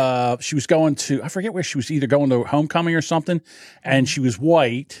girl. She was going to. I forget where she was. Either going to homecoming or something, and she was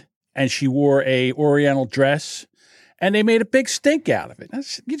white, and she wore a Oriental dress, and they made a big stink out of it.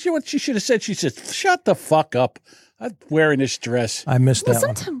 You know what she should have said? She said, "Shut the fuck up! I'm wearing this dress. I missed Well,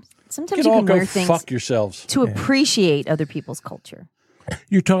 that one. sometimes You you all can go wear things fuck yourselves." to appreciate other people's culture.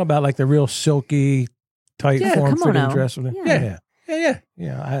 You're talking about like the real silky, tight, Yeah, form-fitting kimono. dress. Yeah. Yeah.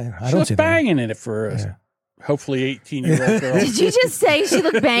 I She don't was see that. banging in it for a Yeah. hopefully 18-year-old girl. Did you just say she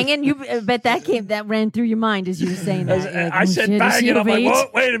looked banging? You bet that ran through your mind as you were saying that. You're like, I oh, said shit, is she banging. I'm of like, age? whoa,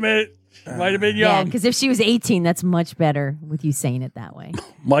 wait a minute. Might have been Yeah, young. because if she was 18, that's much better with you saying it that way.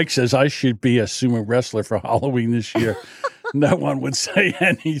 Mike says I should be a sumo wrestler for Halloween this year. No one would say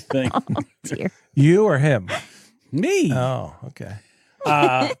anything. Dear. You or him? Me. Oh, okay.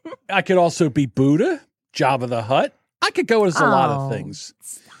 I could also be Buddha, Jabba the Hutt. I could go as a lot of Oh. things.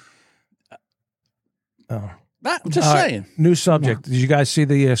 Oh. I'm just All right, saying. new subject. Did you guys see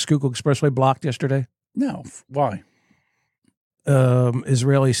the Schuylkill Expressway blocked yesterday? No. Why?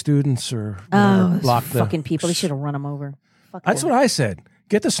 Israeli students or Oh, those blocked the fucking people. They should have run them over. Fuck That's them. what I said.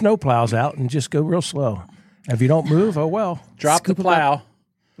 Get the snow plows out and just go real slow. And if you don't move, oh well. Drop Scoop the 'em up. plow.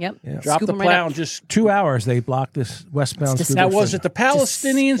 Yep. Drop Scoop the 'em right plow up. and just. 2 hours they blocked this westbound. It's Schuylkill Now, was Expressway. it the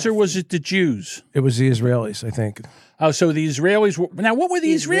Palestinians or was it the Jews? It was the Israelis, I think. Oh, so the Israelis were. Now, what were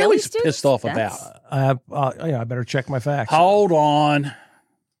the Israeli Israelis students? pissed off That's- about? I better check my facts. Hold on.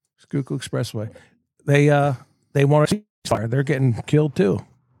 Schuylkill Expressway. They want a ceasefire. They're getting killed too.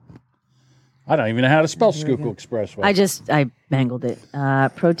 I don't even know how to spell Schuylkill Expressway. I mangled it.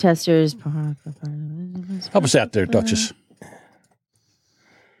 Protesters. Help us out there, Duchess.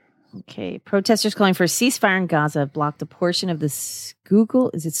 Okay. Protesters calling for a ceasefire in Gaza have blocked a portion of the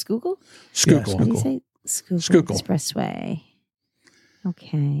Schuylkill. Is it Schuylkill? Schuylkill. How do you say Schuylkill Schuylkill. Expressway?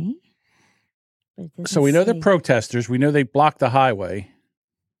 Okay. But it doesn't So we know say- they're protesters. We know they blocked the highway,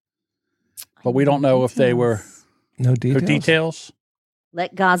 but we don't know if they were. No No details. details.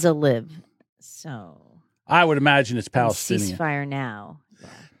 Let Gaza live. So I would imagine it's Palestinian. ceasefire now.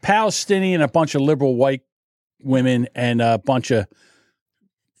 Palestinian, a bunch of liberal white women, and a bunch of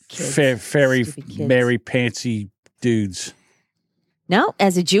Kids. very Stupid kids. Mary Pantsy dudes. No,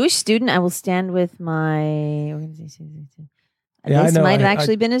 as a Jewish student, I will stand with my organization. Yeah, I This know. might have I-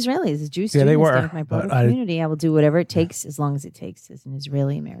 actually been Israeli. As a Jewish Yeah, student, they I were, stand with my but broader I- community. I will do whatever it takes as long as it takes as an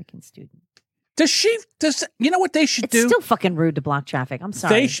Israeli American student. Does you know what they should It's do? still fucking rude to block traffic. I'm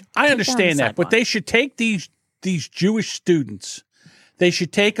sorry. I Take understand down the that, but sidewalk. they should take these Jewish students. They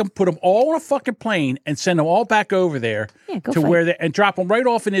should take them, put them all on a fucking plane, and send them all back over there Yeah, go to fight. where they and drop them right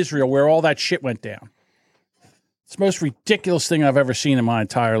off in Israel, where all that shit went down. It's the most ridiculous thing I've ever seen in my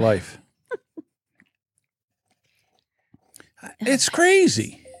entire life. It's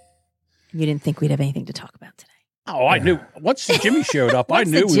crazy. You didn't think we'd have anything to talk about today. Oh, I knew once Jimmy showed up. I Once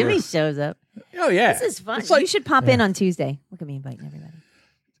knew the we Jimmy were. shows up. Oh yeah, This is fun. It's like You should pop in on Tuesday. Look at me inviting everybody.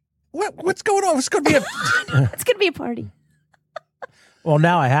 what's going on? It's going to be a. It's going to be a party. Well,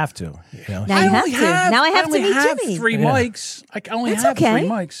 now I have to. Now you have to. Now I have to only meet have Jimmy. 3 Yeah. mics. I only That's have 3 okay.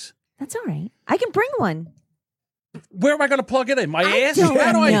 mics. That's all right. I can bring one. Where am I going to plug it in? My I ass? don't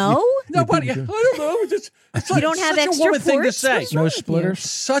How do I know. Nobody. I don't know. It's like don't have such extra a woman thing to ports? say. What's No wrong with you? splitters.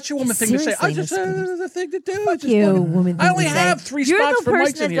 Such a woman thing to say. I Seriously, just no splitters. the thing to do. Fuck Just you, fucking- woman. I thing only to say. have 3 You're spots the for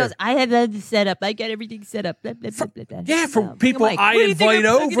person mics that in here. goes, I have that set up. I got everything set up. Blah, blah, blah, blah, blah. Yeah, for No. people I'm like, I what do you think invite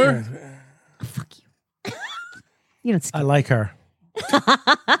I'm plugging over. in? Fuck you. You don't. I like her.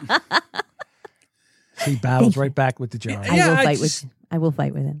 He battles right back with the John. Yeah, I I will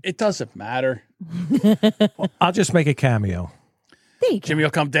fight with him. It doesn't matter. I'll just make a cameo. There you go. Jimmy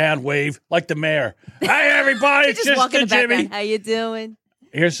will come down, wave like the mayor. Hey, everybody, it's Just just walk in the the Jimmy. background. How you doing?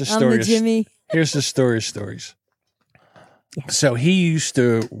 Here's the I'm story. the Jimmy. Here's the story of stories. So he used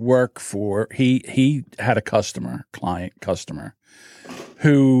to work for he had a client customer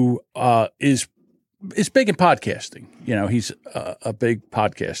who is big in podcasting. You know, he's a big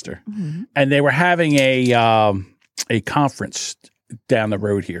podcaster, and they were having a conference down the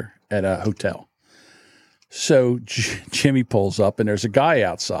road here at a hotel. So Jimmy pulls up, and there's a guy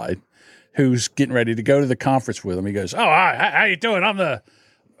outside who's getting ready to go to the conference with him. He goes, "Oh, hi, how you doing? I'm the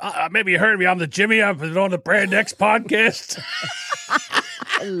maybe you heard me. I'm the Jimmy. I've been on the Brand X podcast."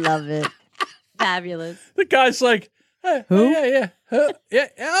 I love it. Fabulous. The guy's like, hey, Who? Yeah. Yeah.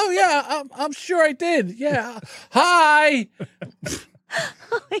 Oh, yeah. I'm sure I did. Yeah. Hi.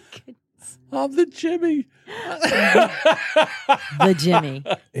 Oh my goodness. I'm the Jimmy. The Jimmy.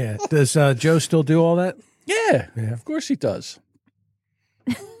 Yeah. Does Joe still do all that? Yeah. Of course he does.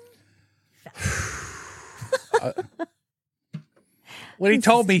 When he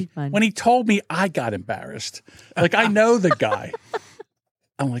told me, I got embarrassed. Like, I know the guy.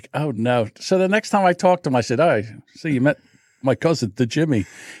 I'm like, oh no. So the next time I talked to him, I said, "Oh, so you met my cousin, the Jimmy?"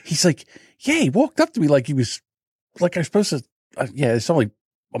 He's like, "Yeah." He walked up to me like he was, like I was supposed to. Yeah, it's only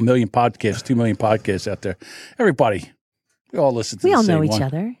 1 million podcasts, 2 million podcasts out there. Everybody, we all listen to. We the all same know each one.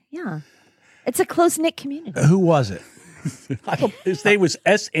 other. Yeah, it's a close knit community. Who was it? His name was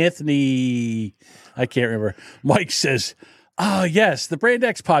S. Anthony. I can't remember. Mike says, "Oh yes, the Brand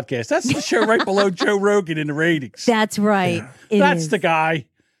X podcast. That's the show right below Joe Rogan in the ratings. That's right. It That's is. the guy."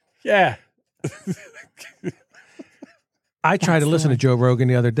 Yeah. I tried to listen to Joe Rogan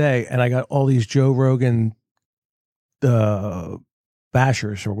the other day, and I got all these Joe Rogan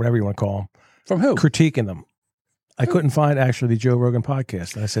bashers, or whatever you want to call them, From who? critiquing them. I couldn't find actually the Joe Rogan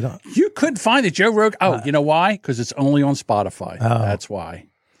podcast. And I said, "Oh, You couldn't find the Joe Rogan. Oh, you know why? Because it's only on Spotify. Oh. That's why.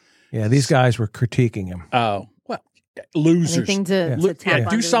 yeah, these guys were critiquing him." Oh, well, losers. Anything to tap Yeah, under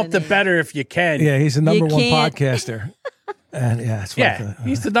do the something name. better if you can. Yeah, he's the number one can't. podcaster. And yeah, it's Yeah,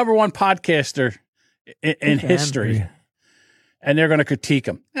 he's the number one podcaster in for him. history, and they're going to critique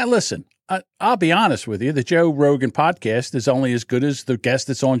him. Now, listen, I'll be honest with you. The Joe Rogan podcast is only as good as the guest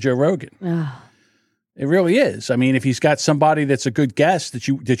that's on Joe Rogan. Ugh. It really is. I mean, if he's got somebody that's a good guest that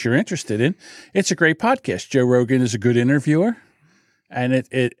you're interested in, it's a great podcast. Joe Rogan is a good interviewer, and it's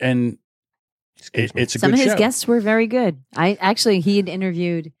a Some good of his show. guests were very good. He had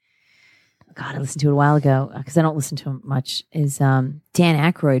interviewed. God, I listened to it a while ago because I don't listen to him much. Is Dan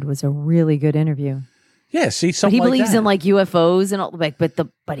Aykroyd was a really good interview. Yeah, see, But something he believes that. in like UFOs and all like,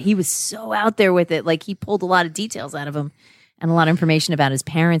 but he was so out there with it. Like he pulled a lot of details out of him and a lot of information about his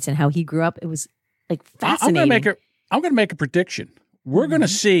parents and how he grew up. It was like fascinating. I'm going to make a prediction. We're going to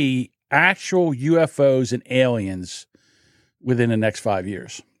see actual UFOs and aliens within the next 5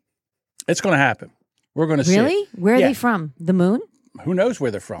 years. It's going to happen. We're going to see. Really? it. Where are Yeah. they from? The moon? Who knows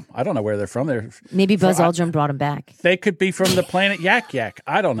where they're from? I don't know where they're from. Maybe Buzz From- Aldrin brought him back. They could be from the planet Yak Yak.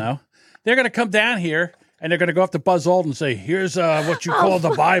 I don't know. They're going to come down here and they're going to go up to Buzz Aldrin and say, "Here's what you call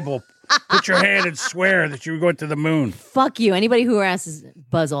the Bible. Put your hand and swear that you're going to the moon." Fuck you. Anybody who harasses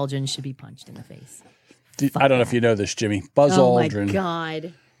Buzz Aldrin should be punched in the face. I don't know if you know this, Jimmy. Buzz Oh my Aldrin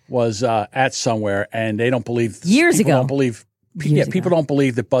God. was at somewhere, and they don't believe Years people ago. Don't believe, Years people ago. don't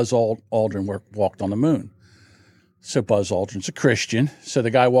believe that Buzz Aldrin walked on the moon. So Buzz Aldrin's a Christian. So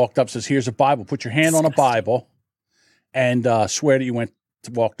the guy walked up, says, "Here's a Bible. Put your hand on a Bible, and swear that you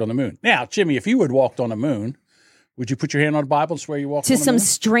walked on the moon." Now, Jimmy, if you had walked on the moon, would you put your hand on a Bible and swear you walked To on the some moon?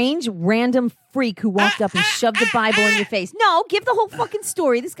 strange random freak who walked up and shoved the Bible in your face. No, give the whole fucking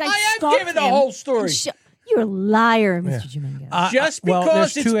story. This guy I am stalked giving the him whole and story. You're a liar, Mr. Jimengo. Just well,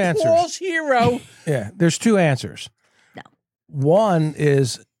 because there's it's two answers. Paul's hero. Yeah, there's two answers. No. One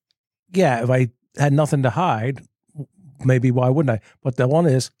is, yeah, if I had nothing to hide, maybe why wouldn't I? But the one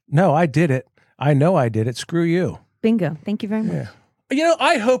is, no, I did it. I know I did it. Screw you. Bingo. Thank you very much. You know,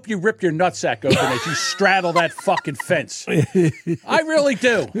 I hope you rip your nutsack open as you straddle that fucking fence. I really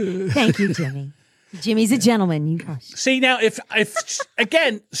do. Thank you, Jimmy. Jimmy's a gentleman. You hush. See, now, if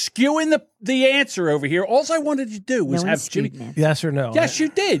again, skewing the answer over here, all I wanted to do was No have one's Jimmy. skewed, man. Yes or no? Yes, you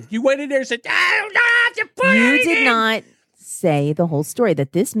did. You went in there and said, "Oh, no, You did not say the whole story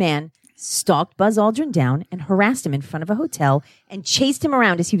that this man stalked Buzz Aldrin down and harassed him in front of a hotel and chased him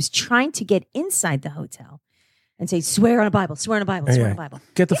around as he was trying to get inside the hotel and say, "Swear on a Bible, swear on a Bible, swear on a Bible."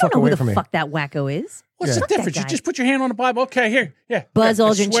 Get the You don't fuck know away who from the me. fuck that wacko is. What's the Fuck that difference? You guy. just put your hand on the Bible. Okay, here. Yeah. Buzz yeah. I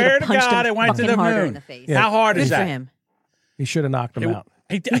Aldrin should swear have to punched God, him I went to fucking the harder moon. in the face. How hard Good is for that? him. He should have knocked him out.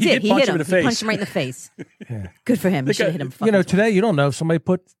 He He did. did. He punch hit him him. in the He punched face. him right in the face. Good for him. He should have hit him. You know, fucking today you don't know if somebody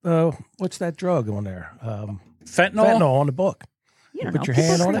put what's that drug on there? Fentanyl? Fentanyl on the book. You don't Put know. your People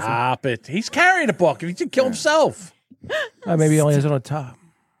hand are on it. crazy. Stop it. He's carrying a book. He didn't kill himself. Maybe he only has it on the top.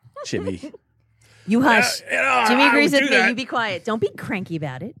 Jimmy. You hush. You know, Jimmy I agrees would with do me. that. You be quiet. Don't be cranky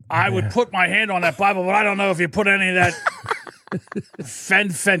about it. I would put my hand on that Bible, but I don't know if you put any of that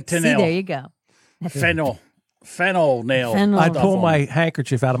fentanyl. See, there you go. Fennel nail. Fennel. I'd stuff pull on my it.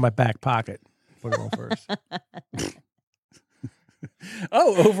 handkerchief out of my back pocket. Put it on first.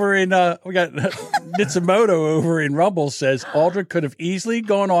 Over in we got Nitsumoto over in Rumble says Aldrin could have easily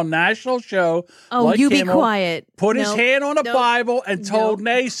gone on national show. Oh, like you be Kimmel, quiet. Put his Nope. hand on the Nope. Bible and told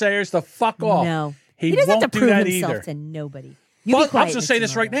naysayers to fuck off. No. He doesn't won't have to do prove that himself either. to nobody. You Well, be quiet, I'm just say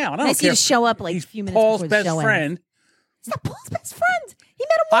this right now. And I don't Nice of you care. to show up like He's a few minutes Paul's before the best show ends. friend. He's not Paul's best friend. He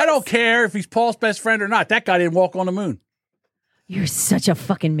met him once. I don't care if he's Paul's best friend or not. That guy didn't walk on the moon. You're such a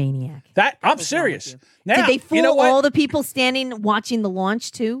fucking maniac. I'm serious. Now, Did they fool you know what? all the people standing watching the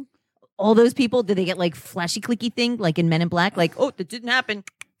launch too? All those people? Did they get like flashy clicky thing like in Men in Black? Like, oh, that didn't happen.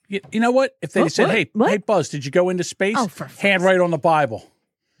 You know what? If they said, What? hey, Buzz, did you go into space? Oh, for fuck's hand right on the Bible.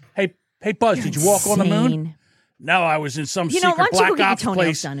 Hey, Buzz, did you walk on the moon? Insane. No, I was in some You know, secret why don't you go black get your ops toenails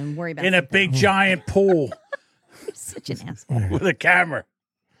place done and worry about in a something? big giant pool You're such an asshole. with a camera.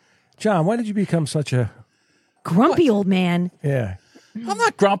 John, when did you become such a Grumpy old man. yeah? I'm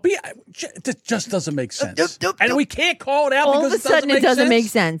not grumpy. It just doesn't make sense. And we can't call it out All of because a sudden, it doesn't make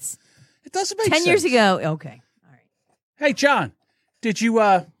sense. It doesn't make 10 sense. years ago. Okay. All right. Hey, John, did you,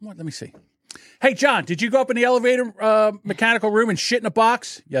 let me see. Hey, John, did you go up in the elevator mechanical room and shit in a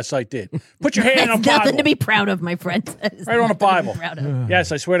box? Yes, I did. Put your hand on a That's nothing Bible. to be proud of, my friend. That is Right on a nothing to be Bible. Proud of.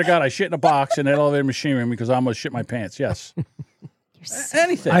 Yes, I swear to God, I shit in a box in that elevator machine room because I almost shit my pants. Yes. You're so-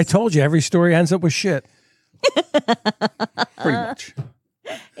 Anything. I told you every story ends up with shit. Pretty much.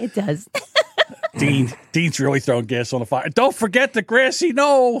 It does. Dean's really throwing gas on the fire. Don't forget the grassy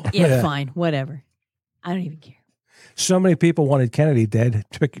knoll. Yeah, fine. Whatever. I don't even care. So many people wanted Kennedy dead.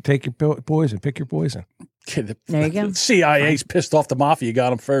 Take your poison. Pick your poison. Kid, There you go. The CIA's pissed off the mafia.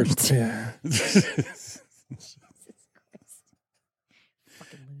 Got him first. Yeah.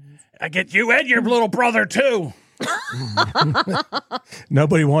 I get you and your little brother too.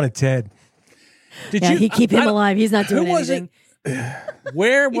 Nobody wanted Ted. Did Yeah, you he keep him I- alive. He's not doing Who was anything. it?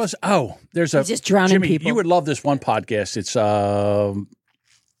 Where was? Oh, there's a He's just drowning Jimmy, people. you would love this one podcast. It's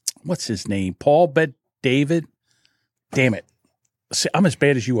what's his name? Paul Bet David. Damn it! See, I'm as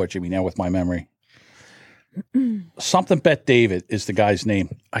bad as you are, Jimmy. Now with my memory. Something Bet David is the guy's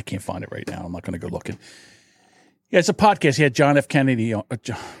name. I can't find it right now. I'm not going to go looking. Yeah, it's a podcast. He had John F. Kennedy on,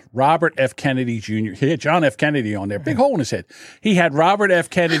 Robert F. Kennedy Jr. He had John F. Kennedy on there. Big hole in his head. He had Robert F.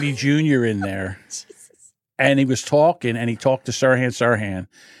 Kennedy Jr. in there, and he was talking, and he talked to Sirhan,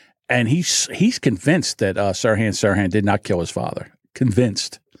 and he's convinced that Sirhan did not kill his father.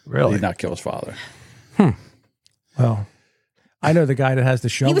 Convinced, Really? he did not kill his father. Well, I know the guy that has the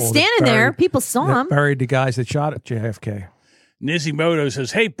shovel. He was that standing there. buried- People saw that him. buried the guys that shot at JFK. Nizimoto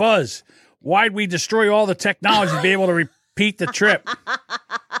says, "Hey Buzz, why'd we destroy all the technology to be able to repeat the trip?"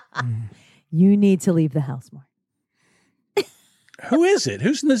 You need to leave the house more. Who is it?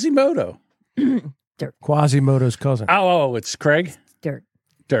 Who's Nizimoto? Quasimodo's cousin. Oh, it's Craig.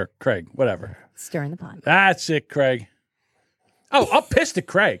 Dirt. Craig, whatever. Stirring the pot. That's it, Craig. Oh, I'm pissed at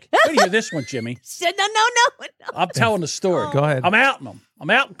Craig. Wait to hear this one, Jimmy. No. I'm telling the story. Go ahead. I'm outing him. I'm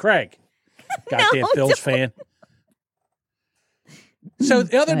outing Craig. Goddamn Bills fan. So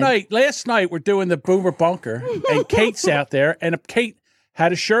the other night, last night, we're doing the Boomer Bunker, and Kate's out there, and Kate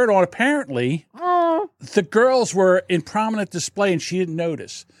had a shirt on. Apparently, the girls were in prominent display, and she didn't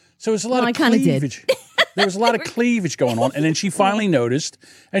notice. So there was a lot Well, I of kinda did. cleavage. There was a lot of cleavage going on, and then she finally noticed,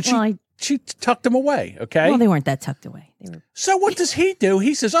 and she tucked them away. Okay. Well, they weren't that tucked away. They were. So what does he do?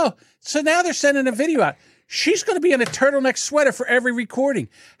 He says, "Oh, so now they're sending a video out. She's going to be in a turtleneck sweater for every recording.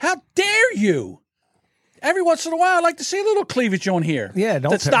 How dare you? Every once in a while, I like to see a little cleavage on here. Yeah,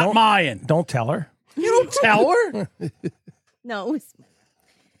 that's not mine. Don't tell her. You don't tell her." No, it was.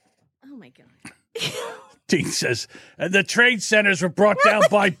 Oh my God. Dean says, "And the trade centers were brought down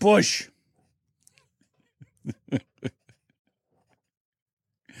by Bush."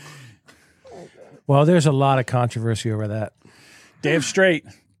 Well, there's a lot of controversy over that. Damn straight.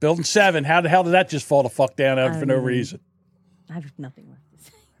 Building 7. How the hell did that just fall the fuck down for no reason? I have nothing left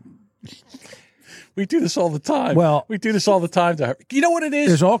to say. We do this all the time. Well- we do this all the time to her. You know what it is?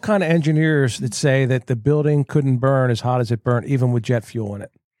 There's all kind of engineers that say that the building couldn't burn as hot as it burnt, even with jet fuel in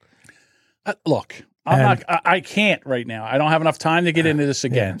it. Look, I can't right now. I don't have enough time to get into this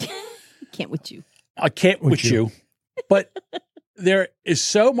again. Can't with you. I can't with you. But there is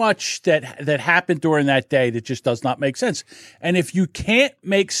so much that happened during that day that just does not make sense. And if you can't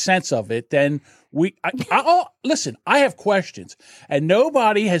make sense of it, then listen, I have questions, and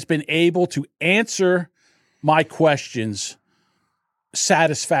nobody has been able to answer my questions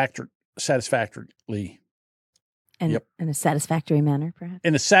satisfactorily. And Yep. in a satisfactory manner, perhaps.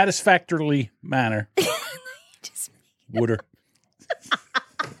 In a satisfactorily manner. Wooder.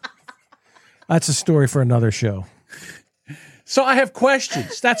 That's a story for another show. So I have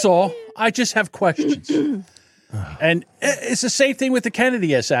questions. That's all. I just have questions. And it's the same thing with the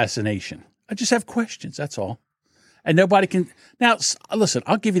Kennedy assassination. I just have questions. That's all. And nobody can now. Listen,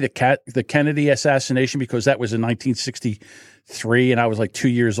 I'll give you the Kennedy assassination because that was in 1963, and I was like 2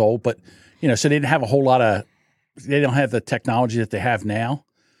 years old. But so they didn't have a whole lot of. They don't have the technology that they have now.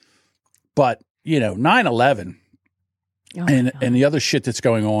 But 9/11 and the other shit that's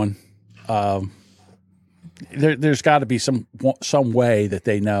going on. There's got to be some way that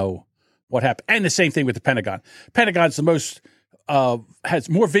they know what happened. And the same thing with the Pentagon. Pentagon's the most has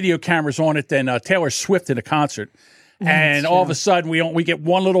more video cameras on it than Taylor Swift in a concert. And all of a sudden we get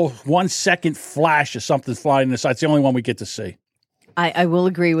 1 second flash of something flying in the side. It's the only one we get to see. I will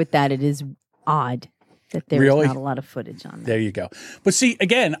agree with that. It is odd that there's Really? not a lot of footage on that. There you go. But see,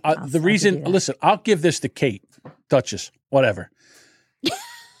 again, the reason, listen, I'll give this to Kate, Duchess, whatever.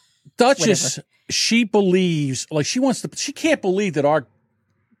 Duchess, she believes, she can't believe that our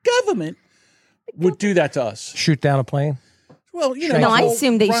government would do that to us. Shoot down a plane? Well, No, I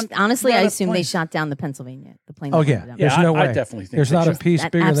assume they honestly. I run a assume plane. they shot down the Pennsylvania. The plane. Oh that yeah, went down. there's no way. I definitely think there's they not a should. piece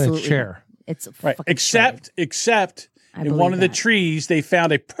That bigger than a absolutely- chair. It's Right. fucking Except I in believe one of the that. trees, they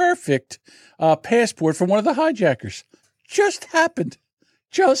found a perfect passport from one of the hijackers. Just happened.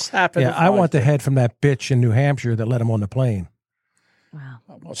 Yeah, to I find want the it. head from that bitch in New Hampshire that let him on the plane. Wow.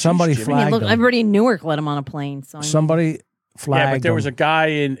 Well, Somebody geez, Jimmy. flagged Look, him. everybody in Newark let him on a plane. So Somebody flagged Yeah, but there was a him. guy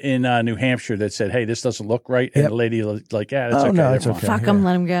in New Hampshire that said, "Hey, this doesn't look right," and Yep. the lady was like, "Yeah, that's Oh, okay. no, they're it's fine. okay. fuck them.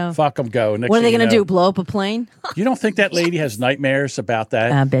 Let him go. Fuck them, go." Next What are they thing going to you do? Blow up a plane? know- You don't think that lady has nightmares about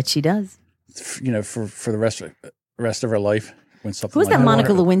that? I bet she does. For the rest of her life when something. Who's like that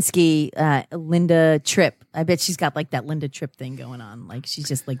Monica happened? Lewinsky, Linda Tripp? I bet she's got like that Linda Tripp thing going on. Like she's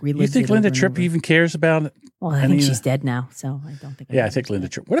just like relives You think it Linda over and Tripp over. even cares about it? Well, I think she's dead now, so I don't think. Yeah, I think Linda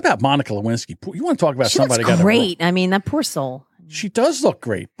Tripp. What about Monica Lewinsky? You want to talk about She somebody looks got great. I mean, that poor soul. She does look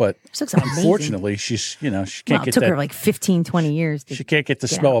great, but She looks amazing. unfortunately, she's she Well, can't it get took that. her like 15, 20 years. To She can't get the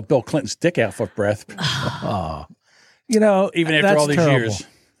get smell out. of Bill Clinton's dick out for breath, even even after all these terrible. years.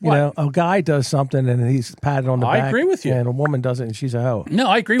 A guy does something and he's patted on the I back. agree with you. And a woman does it and she's a hoe. No,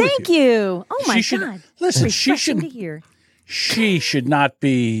 I agree with Thank you. you. Oh my She should- god. listen, she Refreshing should- to hear. She should not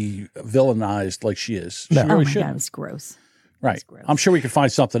be villainized like she is. She No. Oh really my shouldn't. god, it was gross. Right. gross. I'm sure we could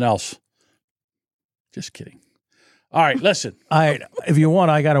find something else. Just kidding. All right, listen. If you want,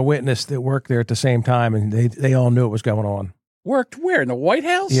 I got a witness that worked there at the same time, and they all knew what was going on. Worked where? In the White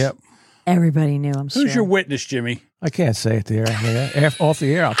House? Yep. Everybody knew. I'm sure. Who's your witness, Jimmy? I can't say it there. Off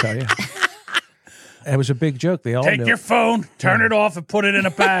the air, I'll tell you. It was a big joke. They all Take knew. your phone, turn it off, and put it in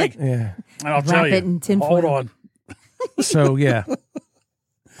a bag. Yeah. And I'll tell you. it in tin Hold foil. on. So yeah,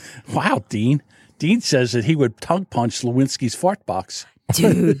 Wow, Dean. Dean says that he would tongue punch Lewinsky's fart box.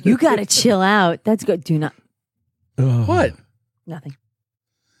 Dude, you got to chill out. That's good. Do not. What? Nothing.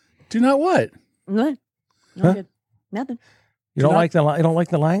 Do not what? What? No Huh? good. Nothing. you don't like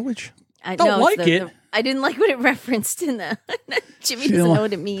the language? I Don't no, it's like it. I didn't like what it referenced in the. Jimmy She doesn't don't know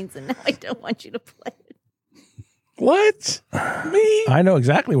what it means, and now I don't want you to play it. What? Me? I know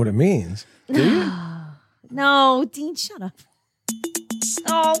exactly what it means. No, Dean, shut up.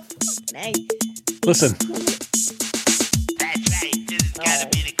 Oh, fucking A. Listen.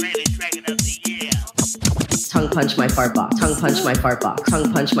 Tongue punch my fart box. Tongue punch my fart box.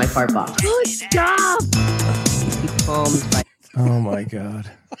 Tongue punch my fart box. Good job. Be calmed by Oh my god.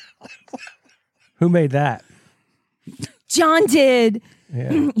 Who made that? John did.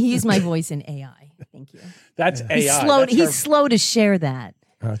 Yeah. He used my voice in AI. Thank you. That's AI. He's slow. That's He's her- slow to share that.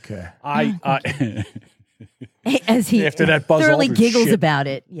 Okay. I As he After that Buzz thoroughly Aldrin giggles shit. about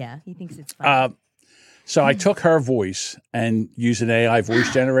it. Yeah, he thinks it's funny. so I took her voice and used an AI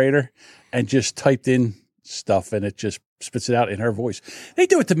voice generator and just typed in stuff and it just spits it out in her voice. They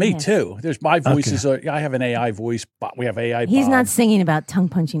do it to me Yes. too. There's my voices. I have an AI voice, but we have AI. He's Bob. not singing about tongue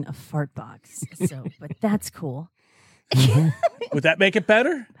punching a fart box. So, but that's cool. Would that make it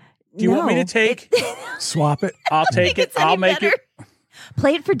better? Do you want me to No. take? Swap it. I'll take it. It's any I'll make better. it.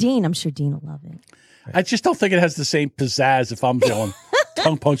 Play it for Dean. I'm sure Dean will love it. I just don't think it has the same pizzazz if I'm yelling,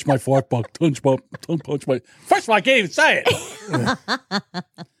 tongue punch my fart box, tongue punch my. First of all, I can't even say it.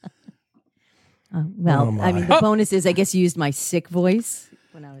 Well, Oh, my. I mean, the bonus is I guess you used my sick voice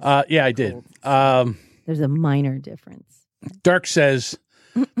when I was. Yeah, I did. There's a minor difference. Dirk says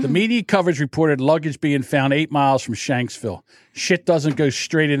the media coverage reported luggage being found 8 miles from Shanksville. Shit doesn't go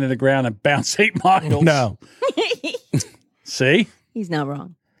straight into the ground and bounce 8 miles. No. See? He's not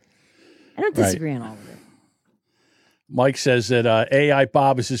wrong. I don't Right. disagree on all of it. Mike says that AI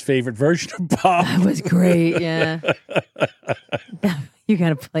Bob is his favorite version of Bob. That was great. Yeah. You got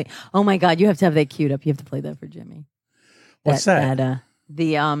to play. Oh my God. You have to have that queued up. You have to play that for Jimmy. What's that?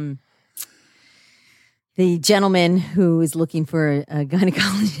 The gentleman who is looking for a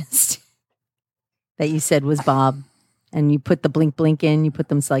gynecologist that you said was Bob, and you put the blink in, you put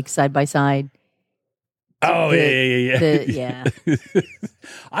them like side by side. Oh, yeah.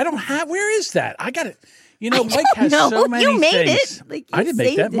 I don't have. Where is that? I got it. You know, Mike has so many you made things. It. Like, I didn't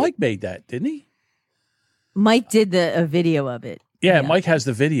make that. it. Mike made that, didn't he? Mike did a video of it. Yeah, Mike has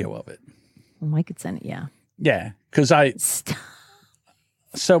the video of it. Well, Mike could send it. Yeah. Yeah, because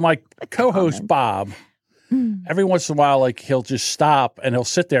So my co-host Bob, every once in a while, like he'll just stop and he'll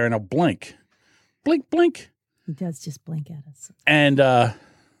sit there and he'll blink, blink. He does just blink at us. And hi,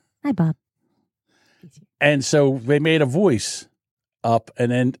 Bob. And so they made a voice up,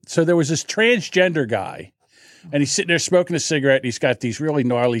 and then so there was this transgender guy, and he's sitting there smoking a cigarette, and he's got these really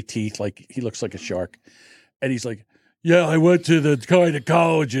gnarly teeth, like he looks like a shark, and he's like, "Yeah, I went to the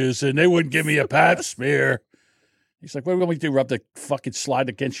gynecologist, and they wouldn't give me a pap smear." He's like, "What do you want me to do? Rub the fucking slide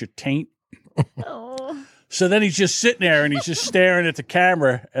against your taint?" Oh. So then he's just sitting there, and he's just staring at the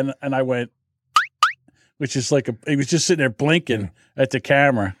camera, and I went, which is like he was just sitting there blinking at the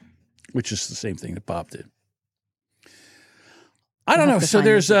camera, which is the same thing that Bob did. I don't know. So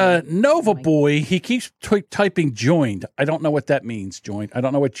there's a Nova Boy. He keeps typing joined. I don't know what that means, joined. I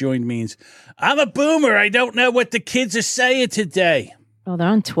don't know what joined means. I'm a boomer. I don't know what the kids are saying today. Oh, they're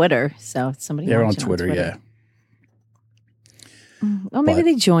on Twitter. So somebody. They're on Twitter, yeah. Well, maybe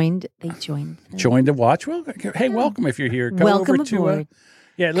they joined. They joined. Joined to watch. Well, hey, welcome if you're here. Come Welcome over aboard.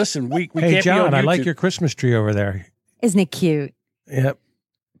 Yeah, listen, we Hey, can't John, be on I like YouTube. your Christmas tree over there. Isn't it cute? Yep.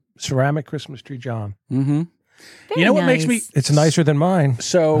 Ceramic Christmas tree, John. Mm-hmm. Very You know what nice. makes me It's nicer than mine.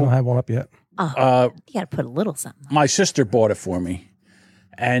 so? I don't have one up yet. Oh, you got to put a little something. My sister bought it for me,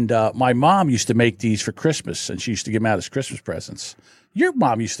 and my mom used to make these for Christmas, and she used to give them out as Christmas presents. Your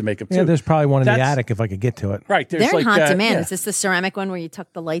mom used to make them too. Yeah, there's probably one in the That's- attic if I could get to it. Right, there's They're in like hot demand. yeah. Is this the ceramic one where you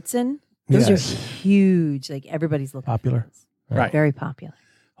tuck the lights in? Those Yes. are huge. Like everybody's looking. Popular. For those. Right. Very popular.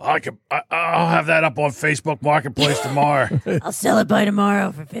 I'll have that up on Facebook Marketplace tomorrow. I'll sell it by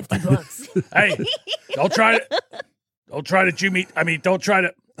tomorrow for $50. Hey, don't try to Jimmy. I mean, don't try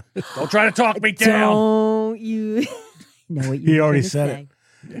to talk me down. Don't you know what you He already were said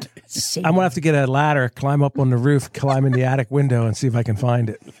gonna say? I'm going to have to get a ladder, climb up on the roof, climb in the attic window, and see if I can find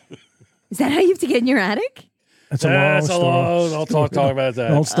it. Is that how you have to get in your attic? That's a That's a long long. story. Don't talk about that.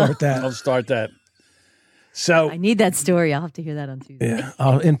 Don't start that. Don't start that. So, I need that story. I'll have to hear that on Tuesday.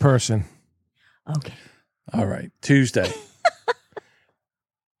 Yeah, in person. Okay. all right, Tuesday.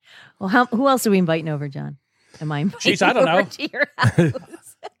 Well, who else are we inviting over, John? Am I inviting Jeez, I don't over know. to your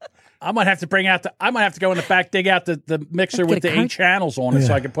house? I might have to go in the back, dig out the mixer with Get the a 8 channels on it,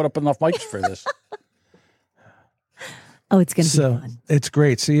 so I can put up enough mics for this. Oh, it's going to be So fun. it's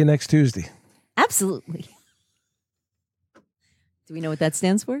great. See you next Tuesday. Absolutely. Do we know what that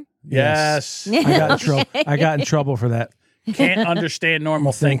stands for? Yes. I got in trouble. I got in trouble for that. Can't understand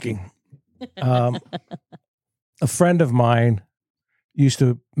normal thinking. A friend of mine used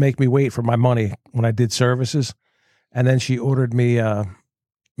to make me wait for my money when I did services, and then she ordered me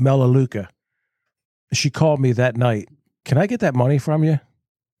Melaleuca. She called me that night. Can I get that money from you?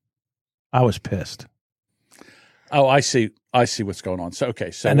 I was pissed. Oh, I see what's going on. So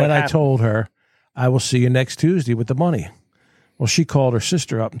okay, so And what then I happened? told her, I will see you next Tuesday with the money. Well, she called her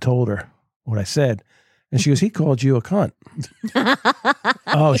sister up and told her what I said. And she goes, he called you a cunt.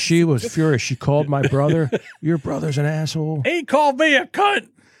 Oh, she was furious. She called my brother. Your brother's an asshole. He called me a cunt.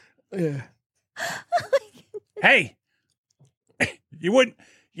 Yeah. Hey, you wouldn't.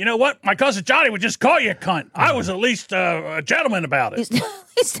 You know what? My cousin Johnny would just call you a cunt. I was at least a gentleman about it. At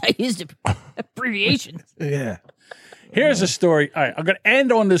least I used abbreviation. Yeah. Here's a story. All right, I'm going to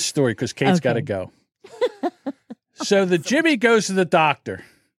end on this story because Kate's got to go. So the Jimmy goes to the doctor,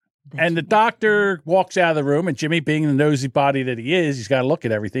 and the doctor walks out of the room, and Jimmy, being the nosy body that he is, he's got to look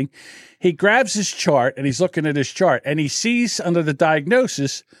at everything. He grabs his chart, and he's looking at his chart, and he sees under the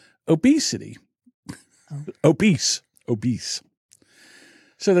diagnosis, obesity. Obese.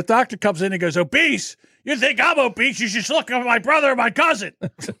 So the doctor comes in and goes, obese? You think I'm obese? You should look at my brother or my cousin. Oh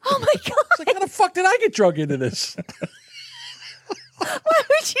my God. It's like, how the fuck did I get drug into this? Why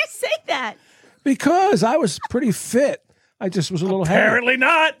would you say that? Because I was pretty fit. I just was a little hairy. Apparently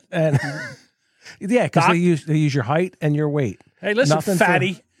not. And yeah, because they use your height and your weight. Hey, listen, Nothing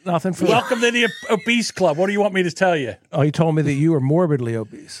fatty. Nothing for. Welcome to the obese club. What do you want me to tell you? Oh, you told me that you were morbidly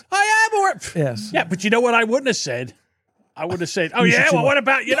obese. I am. Yes. Yeah, but you know what I wouldn't have said? I would have said, oh, You should yeah, see well, my- what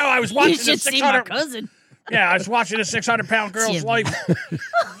about, I was watching You the should see my 600 cousin. Yeah, I was watching a 600-pound girl's Jim. life.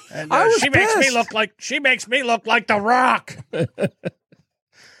 And I was she makes me pissed. look like The Rock.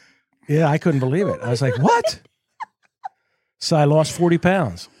 Yeah, I couldn't believe it. I was like, what? So I lost 40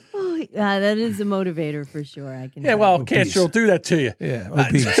 pounds. Oh, that is a motivator for sure. I can. Yeah, well, cancer will do that to you. Yeah,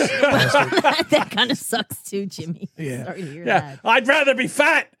 obese. that kind of sucks too, Jimmy. Yeah. Sorry to hear Yeah, that. I'd rather be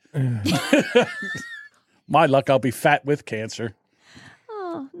fat. My luck, I'll be fat with cancer.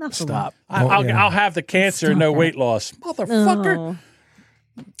 Oh, not for Stop. I'll have the cancer and no Stop that. weight loss. Motherfucker. Oh.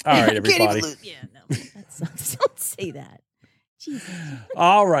 All right, everybody. Yeah, no, that sucks. Don't say that. Jesus.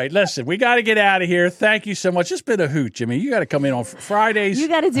 All right, listen, we got to get out of here. Thank you so much. It's been a hoot, Jimmy. You got to come in on Fridays. You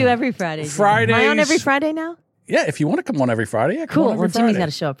got to do every Friday. Jimmy. Fridays. Am I on every Friday now? Yeah, if you want to come on every Friday, yeah, come Cool. on every Well, Jimmy's Friday. got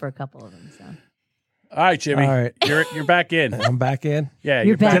to show up for a couple of them. So. All right, Jimmy. All right. You're back in. I'm back in. Yeah,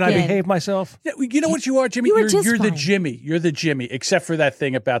 You're back Did I in. behave myself? Yeah, you know what you are, Jimmy? You were You're just the fine. Jimmy. You're the Jimmy, except for that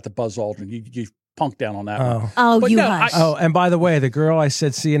thing about the Buzz Aldrin. You punked down on that one. Oh, But you no, hush. Oh, and by the way, the girl I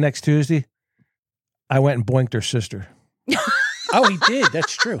said see you next Tuesday, I went and boinked her sister. Oh, he did.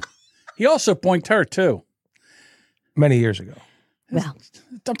 That's true. He also boinked her too. Many years ago. Well,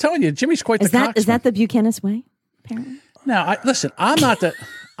 I'm telling you, Jimmy's quite is the that coxman. the Buchanan's way? Apparently. Now, listen, I'm not that.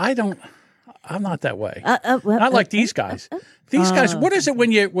 I'm not that way. Well, Not like these guys. These guys. What is it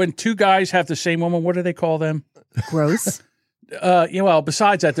when two guys have the same woman? What do they call them? gross. Yeah. Well,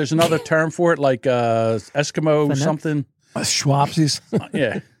 besides that, there's another term for it, like Eskimo Fana? something. Schwapsies.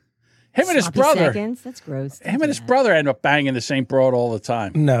 Yeah. Him and his Sloppy brother. seconds? That's gross. Don't Him do and his that. brother end up banging the same broad all the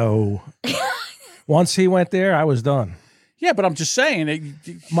time. No. Once he went there, I was done. Yeah, but I'm just saying.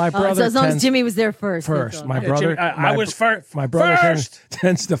 My Oh, brother so as long as tends- Jimmy was there first. first. that's all. My Yeah, brother. Jimmy, I was first. My brother first.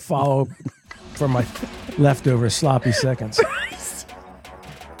 tends to follow for my leftover sloppy seconds.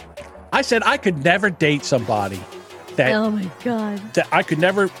 I said I could never date somebody that Oh my god. that I could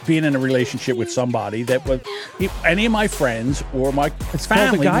never be in a relationship with somebody that was any of my friends or my It's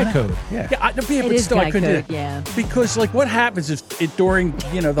family. called the guy code. Yeah. Yeah, but is still, I guy couldn't do code, it. yeah. Because, like, what happens is during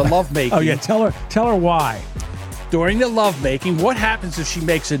the love making? Oh yeah. Tell her why. During the love making, what happens if she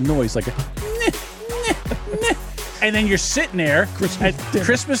makes a noise like a and then you're sitting there at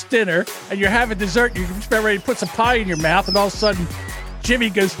Christmas dinner and you're having dessert, you're just about ready to put some pie in your mouth, and all of a sudden Jimmy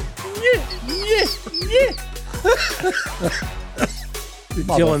goes, yeah. You're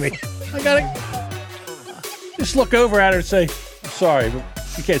killing me. I gotta just look over at her and say, sorry, but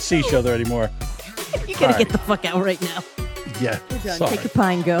we can't see each other anymore. You gotta All right. get the fuck out right now. Yeah. Done. Sorry. Take your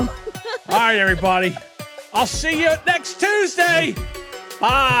pie and go. All right, everybody. I'll see you next Tuesday.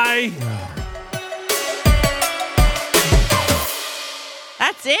 Bye.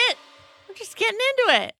 That's it. We're just getting into it.